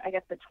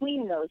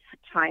 between those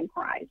time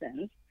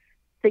horizons,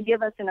 to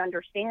give us an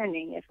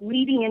understanding if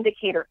leading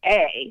indicator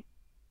A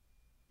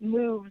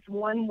moves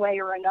one way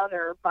or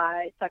another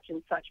by such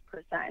and such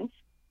percent,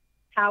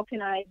 how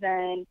can I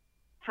then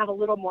have a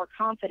little more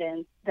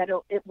confidence that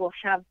it will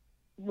have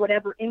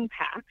whatever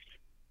impact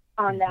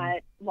on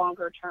that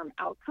longer term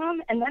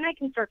outcome? And then I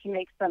can start to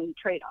make some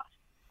trade-offs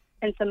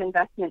and some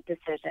investment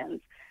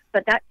decisions.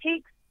 But that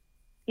takes,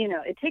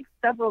 it takes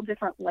several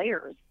different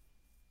layers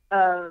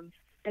of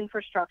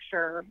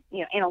infrastructure,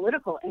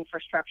 analytical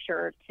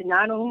infrastructure, to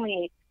not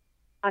only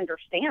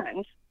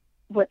understand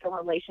what the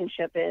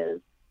relationship is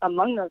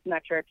among those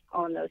metrics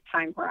on those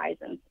time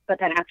horizons, but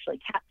then actually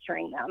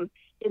capturing them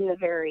in the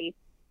very,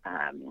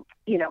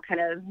 kind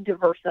of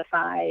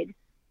diversified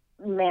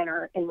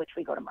manner in which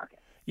we go to market.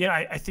 Yeah,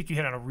 I think you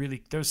hit on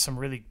there's some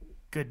really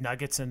good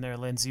nuggets in there,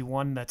 Lindsay.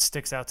 One that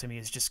sticks out to me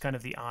is just kind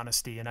of the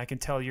honesty. And I can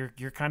tell you're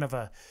kind of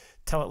a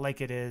tell it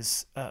like it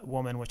is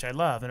woman, which I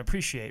love and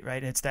appreciate,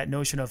 right? And it's that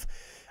notion of,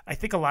 I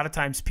think a lot of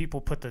times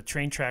people put the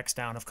train tracks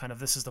down of kind of,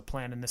 this is the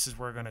plan and this is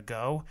where we're going to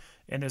go.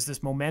 And there's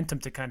this momentum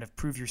to kind of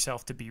prove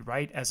yourself to be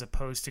right, as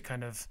opposed to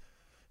kind of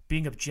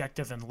being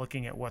objective and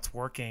looking at what's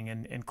working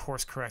and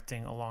course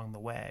correcting along the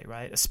way,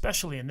 right?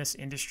 Especially in this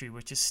industry,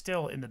 which is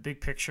still in the big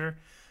picture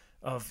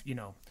of,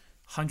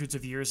 hundreds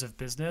of years of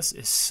business,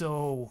 is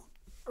so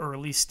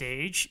early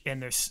stage.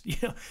 And there's,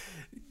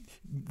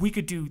 we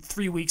could do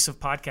 3 weeks of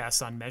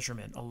podcasts on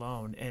measurement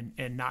alone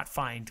and not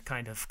find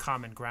kind of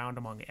common ground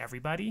among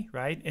everybody,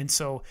 right? And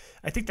so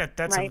I think that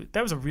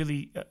that was a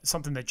really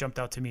something that jumped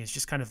out to me, is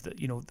just kind of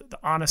the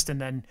honest, and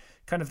then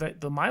kind of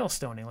the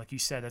milestoning, like you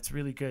said. That's a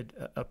really good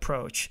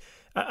approach.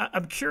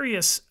 I'm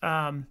curious,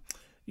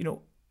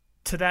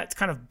 to that,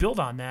 kind of build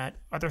on that,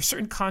 are there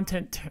certain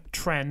content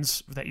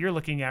trends that you're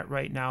looking at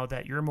right now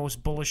that you're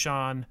most bullish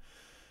on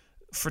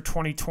for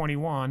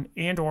 2021,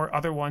 and or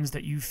other ones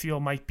that you feel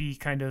might be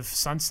kind of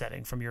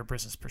sunsetting from your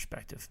business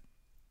perspective?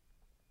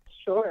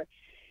 Sure.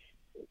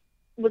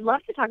 Would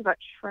love to talk about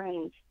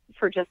trends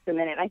for just a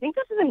minute. I think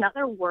this is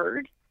another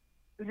word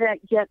that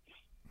gets,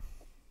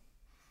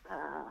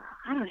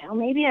 I don't know,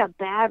 maybe a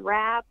bad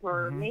rap,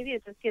 or maybe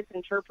it just gets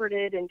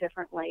interpreted in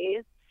different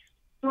ways.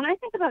 So when I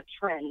think about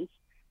trends,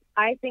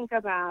 I think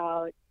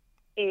about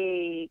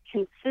a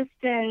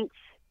consistent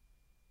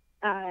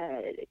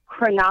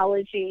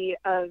chronology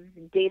of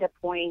data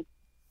points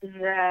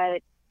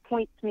that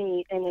points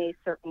me in a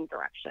certain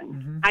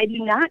direction. I do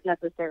not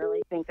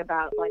necessarily think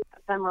about like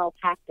ephemeral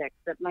tactics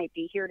that might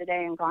be here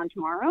today and gone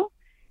tomorrow,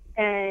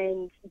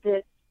 and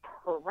this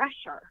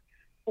pressure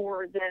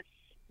or this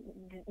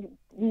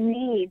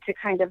need to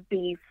kind of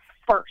be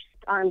first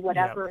on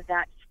whatever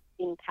that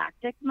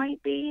tactic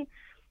might be.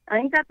 I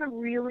think that's a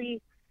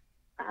really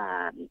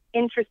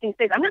interesting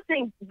space. I'm not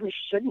saying we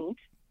shouldn't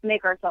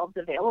make ourselves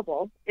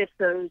available if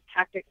those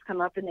tactics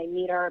come up and they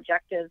meet our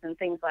objectives and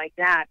things like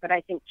that. But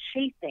I think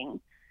chasing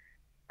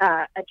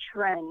a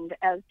trend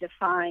as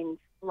defined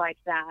like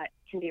that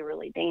can be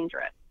really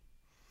dangerous.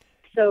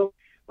 So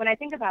when I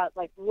think about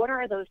like, what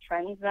are those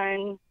trends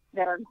then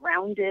that are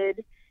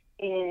grounded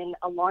in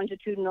a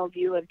longitudinal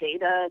view of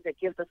data that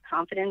gives us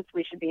confidence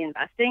we should be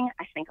investing,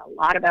 I think a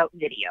lot about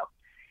video.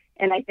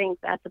 And I think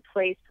that's a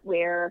place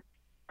where,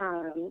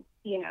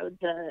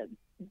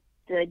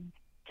 the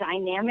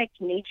dynamic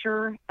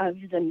nature of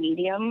the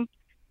medium,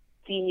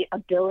 the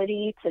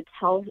ability to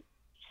tell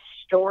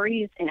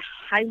stories in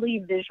highly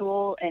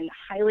visual and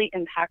highly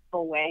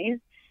impactful ways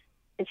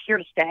is here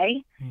to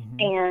stay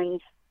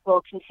and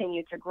will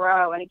continue to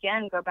grow. And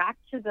again, go back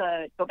to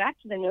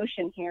the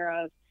notion here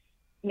of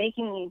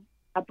making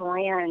a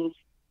brand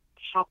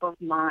top of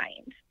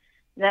mind.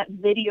 That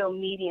video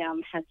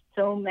medium has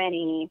so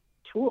many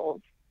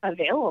tools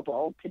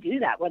available to do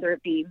that, whether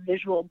it be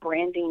visual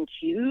branding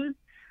cues,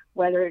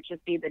 whether it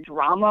just be the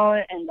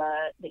drama and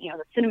the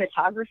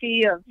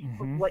cinematography of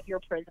what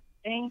you're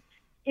presenting,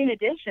 in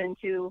addition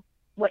to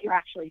what you're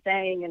actually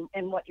saying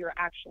and what you're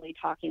actually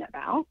talking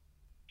about.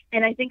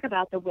 And I think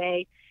about the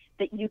way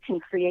that you can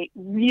create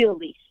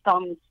really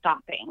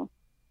thumb-stopping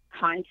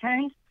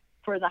content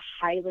for the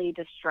highly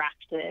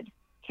distracted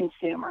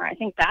consumer. I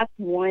think that's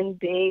one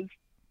big,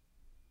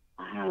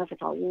 I don't know if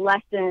it's a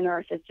lesson or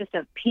if it's just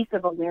a piece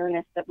of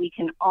awareness that we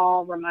can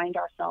all remind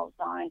ourselves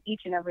on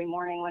each and every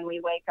morning when we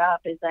wake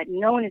up, is that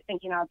no one is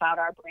thinking about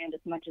our brand as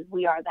much as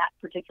we are that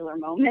particular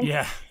moment.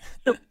 Yeah.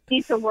 So we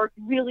need to work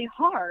really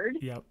hard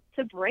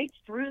to break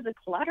through the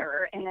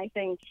clutter. And I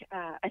think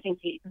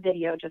the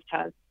video just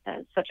has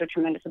such a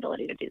tremendous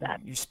ability to do that.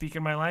 You're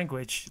speaking my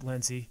language,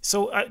 Lindsay.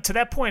 So to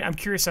that point, I'm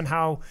curious on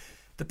how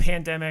the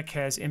pandemic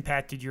has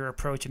impacted your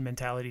approach and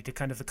mentality to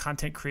kind of the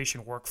content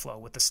creation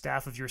workflow, with the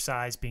staff of your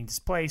size being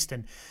displaced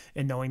and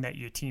knowing that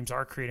your teams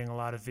are creating a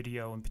lot of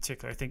video in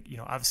particular. I think,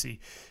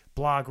 obviously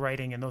blog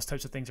writing and those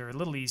types of things are a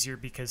little easier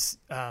because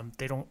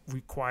they don't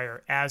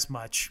require as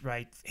much,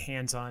 right,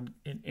 hands-on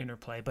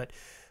interplay. But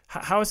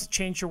how has it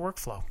changed your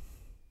workflow?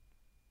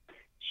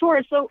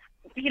 Sure. So,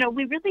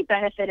 we really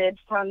benefited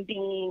from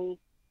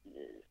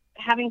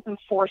having some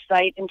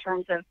foresight in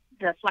terms of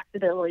the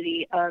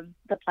flexibility of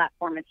the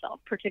platform itself,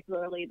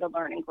 particularly the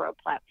Learn and Grow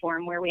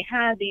platform, where we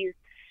had these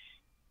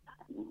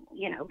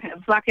kind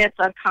of buckets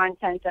of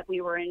content that we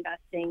were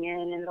investing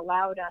in, and it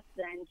allowed us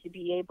then to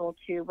be able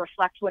to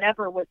reflect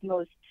whatever was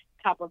most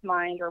top of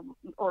mind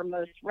or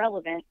most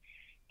relevant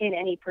in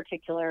any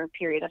particular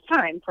period of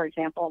time, for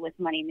example, with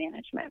money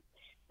management.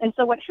 And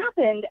so what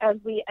happened as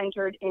we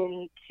entered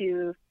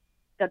into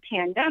the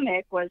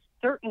pandemic was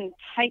certain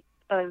types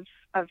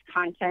of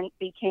content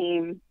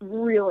became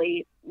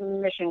really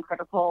mission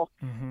critical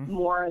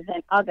more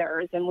than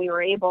others. And we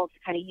were able to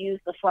kind of use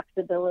the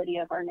flexibility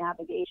of our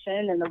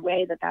navigation and the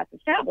way that that's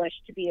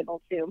established to be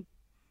able to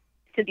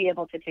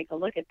take a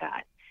look at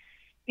that.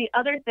 The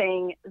other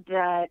thing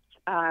that,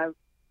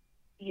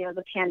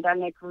 the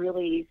pandemic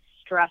really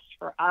stressed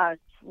for us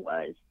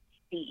was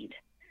speed.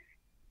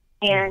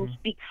 And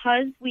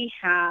because we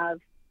have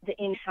the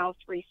in-house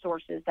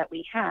resources that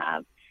we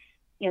have,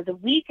 the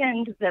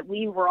weekend that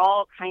we were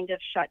all kind of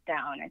shut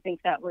down, I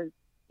think that was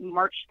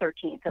March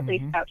 13th, at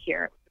least out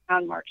here,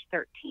 on March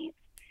 13th.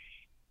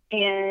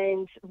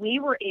 And we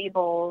were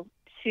able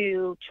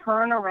to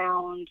turn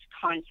around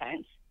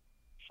content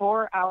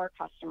for our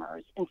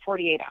customers in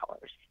 48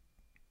 hours,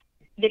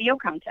 video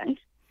content.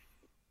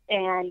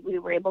 And we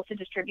were able to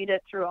distribute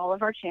it through all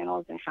of our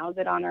channels and house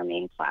it on our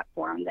main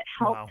platform that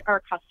helped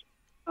our customers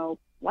know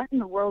what in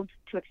the world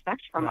to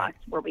expect from us.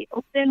 Were we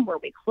open? Were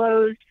we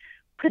closed?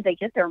 Could they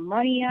get their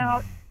money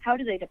out? How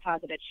do they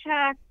deposit a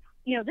check?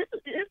 This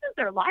is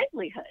their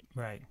livelihood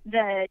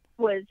that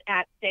was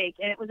at stake.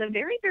 And it was a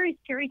very, very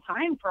scary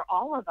time for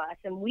all of us.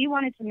 And we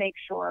wanted to make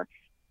sure,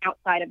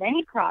 outside of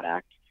any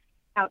product,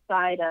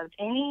 outside of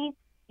any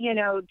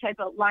type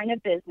of line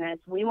of business,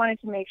 we wanted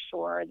to make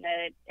sure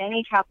that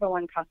any Capital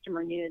One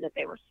customer knew that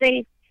they were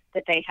safe,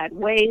 that they had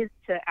ways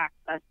to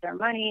access their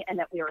money, and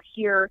that we were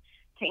here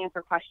to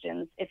answer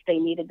questions if they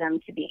needed them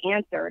to be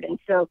answered. And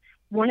so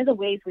one of the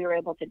ways we were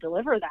able to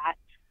deliver that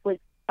was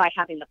by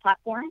having the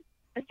platform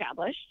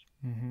established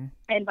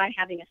and by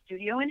having a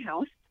studio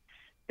in-house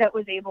that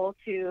was able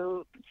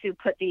to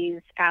put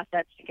these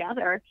assets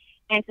together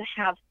and to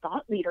have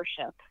thought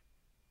leadership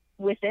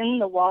within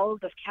the walls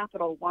of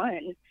Capital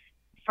One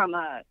from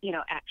a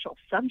actual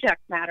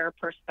subject matter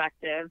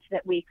perspective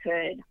that we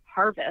could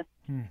harvest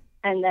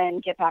and then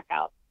get back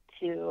out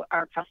to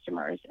our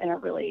customers in a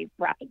really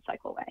rapid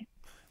cycle way.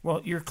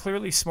 Well, you're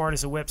clearly smart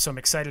as a whip, so I'm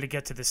excited to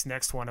get to this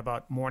next one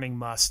about morning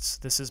musts.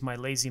 This is my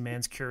Lazy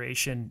Man's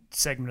Curation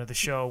segment of the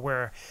show,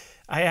 where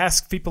I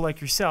ask people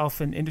like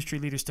yourself and industry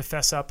leaders to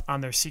fess up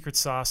on their secret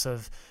sauce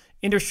of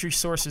industry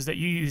sources that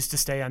you use to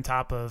stay on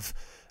top of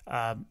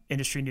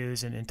industry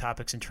news and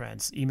topics and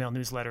trends, email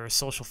newsletters,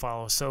 social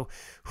follows. So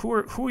who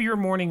are your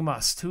morning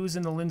musts? Who's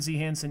in the Lindsay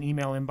Hansen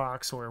email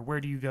inbox, or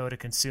where do you go to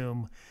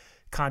consume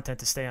content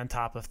to stay on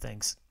top of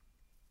things?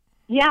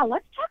 Yeah,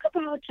 let's talk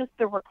about just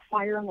the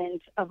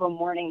requirement of a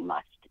morning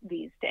must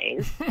these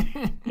days.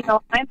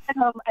 I'm at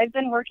home. I've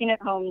been working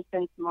at home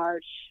since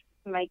March.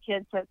 My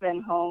kids have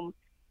been home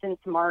since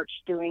March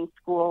doing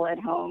school at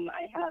home.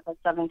 I have a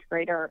 7th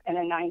grader and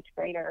a 9th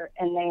grader,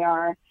 and they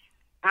are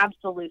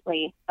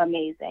absolutely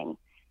amazing.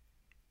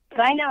 But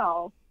I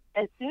know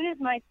as soon as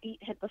my feet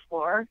hit the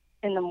floor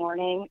in the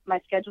morning, my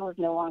schedule is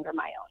no longer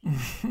my own,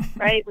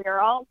 right? We are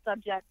all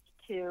subject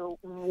to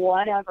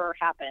whatever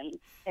happens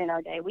in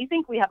our day. We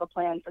think we have a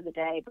plan for the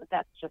day, but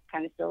that's just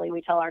kind of silly.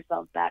 We tell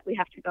ourselves that we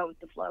have to go with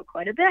the flow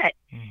quite a bit.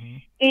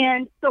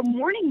 And so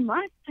morning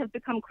musts have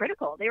become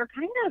critical. They were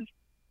kind of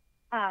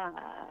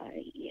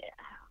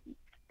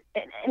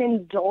an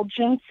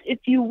indulgence, if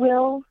you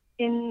will,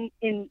 in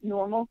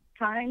normal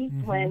times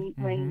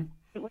when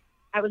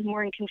I was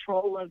more in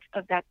control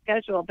of that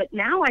schedule. But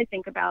now I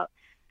think about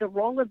the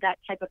role of that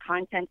type of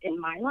content in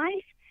my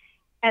life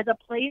as a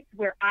place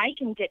where I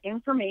can get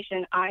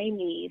information I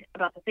need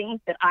about the things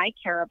that I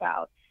care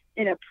about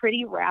in a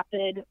pretty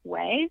rapid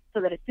way, so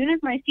that as soon as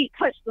my feet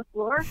touch the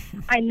floor,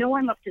 I know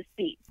I'm up to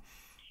speed.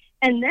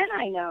 And then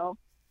I know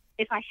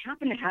if I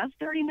happen to have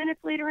 30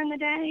 minutes later in the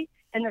day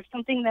and there's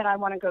something that I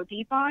want to go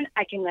deep on,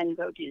 I can then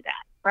go do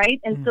that,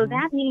 right? And so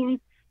that means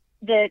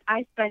that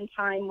I spend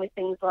time with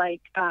things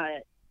like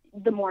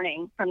The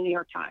Morning from New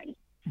York Times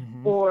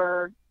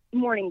or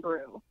Morning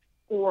Brew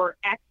or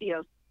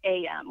Axios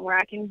AM, where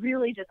I can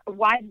really just a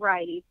wide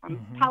variety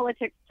from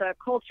politics to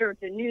culture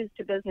to news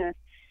to business.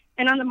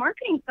 And on the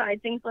marketing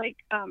side, things like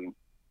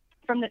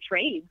from the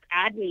trades,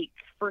 Ad Week,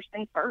 First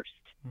Thing First,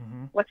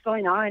 what's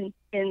going on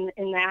in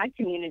the ad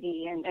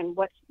community and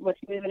what's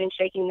moving and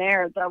shaking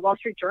there. The Wall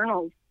Street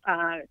Journal's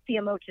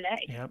CMO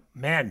Today. Yep.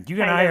 Man,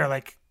 you and I are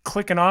like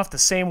clicking off the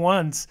same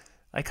ones.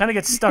 I kind of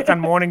get stuck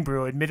on Morning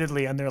Brew,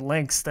 admittedly, on their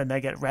links. Then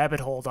I get rabbit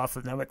holed off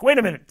of them. I'm like, wait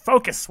a minute,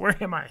 focus. Where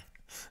am I?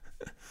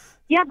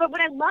 Yeah, but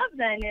what I love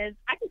then is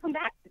I can come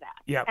back to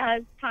that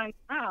as time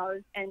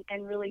allows and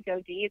really go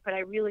deep. But I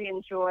really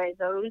enjoy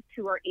those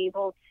who are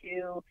able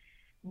to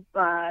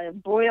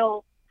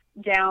boil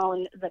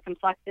down the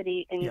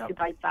complexity into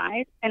bite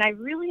size. And I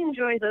really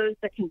enjoy those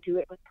that can do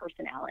it with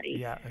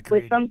personality,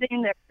 with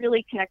something that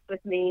really connects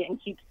with me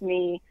and keeps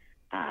me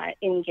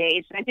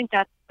engaged. And I think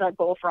that's the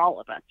goal for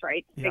all of us,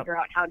 right? To figure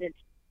out how to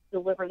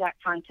deliver that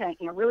content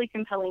in a really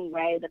compelling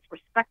way that's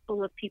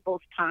respectful of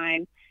people's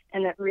time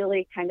and that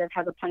really kind of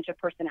has a punch of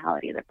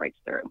personality that breaks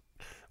through.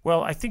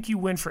 Well, I think you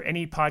win for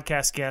any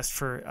podcast guest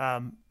for,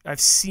 I've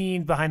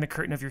seen behind the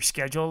curtain of your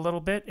schedule a little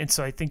bit. And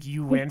so I think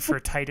you win for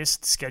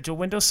tightest schedule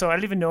window. So I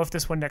don't even know if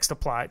this one the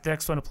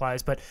next one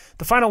applies, but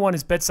the final one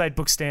is Bedside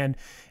Bookstand.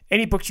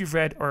 Any books you've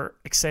read or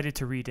excited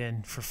to read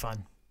in for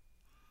fun?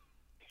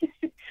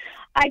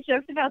 I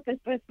joked about this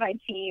with my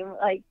team.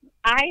 Like,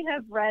 I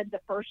have read the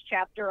first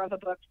chapter of a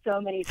book so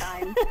many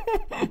times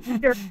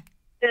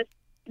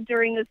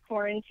during this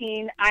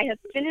quarantine. I have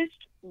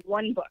finished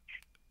one book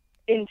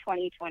in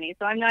 2020.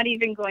 So I'm not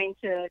even going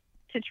to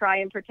try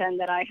and pretend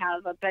that I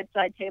have a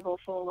bedside table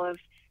full of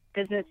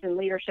business and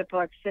leadership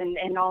books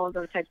and all of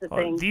those types of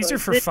things. These are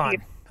for fun.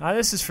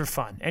 This is for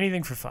fun.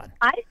 Anything for fun.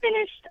 I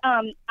finished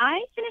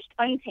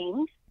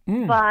Untamed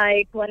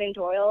by Glennon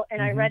Doyle,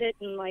 and I read it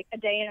in like a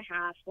day and a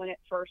half when it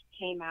first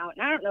came out.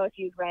 And I don't know if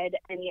you've read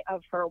any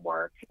of her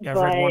work. Yeah,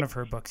 I've read one of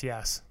her books,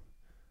 yes.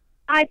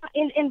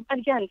 And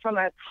again, from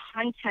a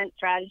content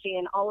strategy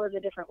and all of the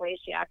different ways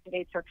she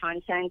activates her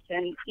content.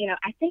 And,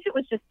 I think it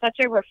was just such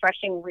a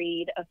refreshing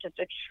read of just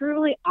a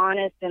truly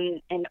honest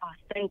and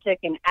authentic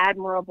and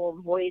admirable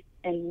voice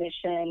and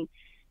mission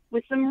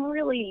with some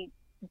really,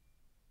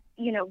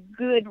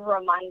 good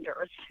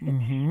reminders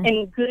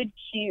and good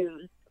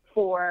cues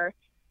for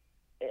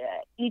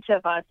each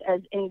of us as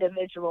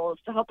individuals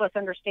to help us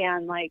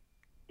understand, like,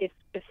 if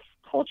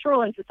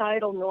cultural and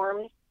societal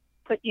norms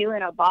put you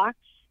in a box,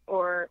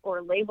 or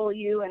label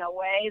you in a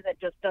way that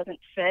just doesn't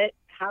fit,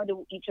 how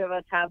do each of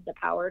us have the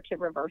power to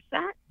reverse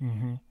that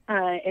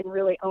and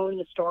really own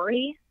the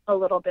story a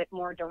little bit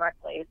more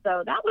directly?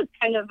 So that was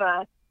kind of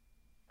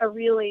a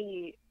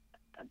really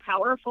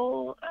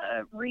powerful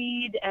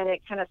read, and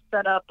it kind of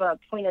set up a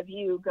point of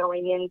view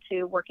going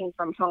into working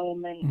from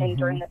home and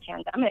during the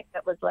pandemic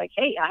that was like,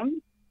 hey,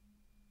 I'm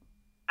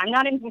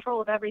not in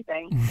control of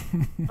everything,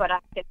 but I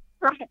can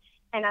try.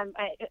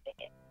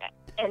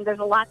 And there's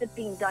a lot that's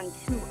being done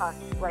to us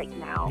right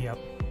now. Yep.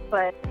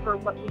 But for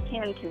what we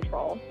can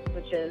control,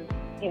 which is,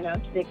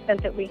 to the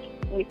extent that we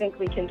think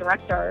we can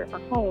direct our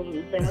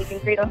homes, and we can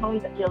create a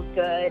home that feels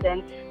good,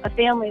 and a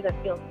family that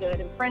feels good,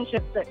 and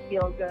friendships that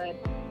feel good,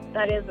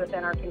 that is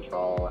within our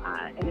control,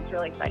 and it's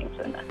really exciting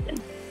to invest in.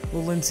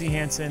 Well, Lindsay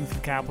Hansen from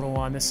Capital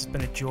One, this has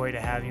been a joy to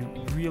have you.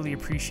 Really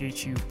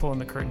appreciate you pulling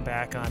the curtain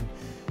back on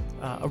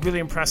a really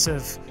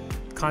impressive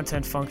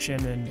content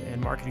function and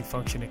marketing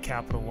function at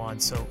Capital One.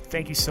 So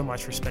thank you so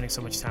much for spending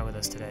so much time with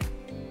us today.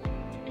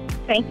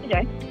 Thank you,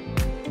 Jay.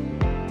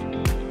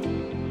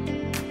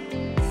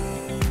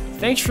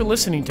 Thanks for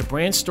listening to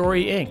Brand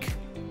Story Inc.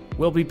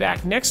 We'll be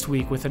back next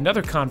week with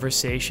another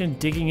conversation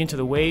digging into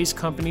the ways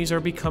companies are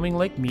becoming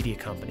like media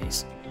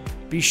companies.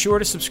 Be sure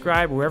to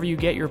subscribe wherever you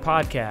get your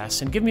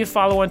podcasts and give me a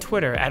follow on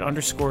Twitter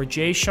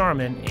 @_Jay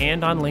Sharman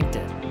and on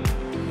LinkedIn.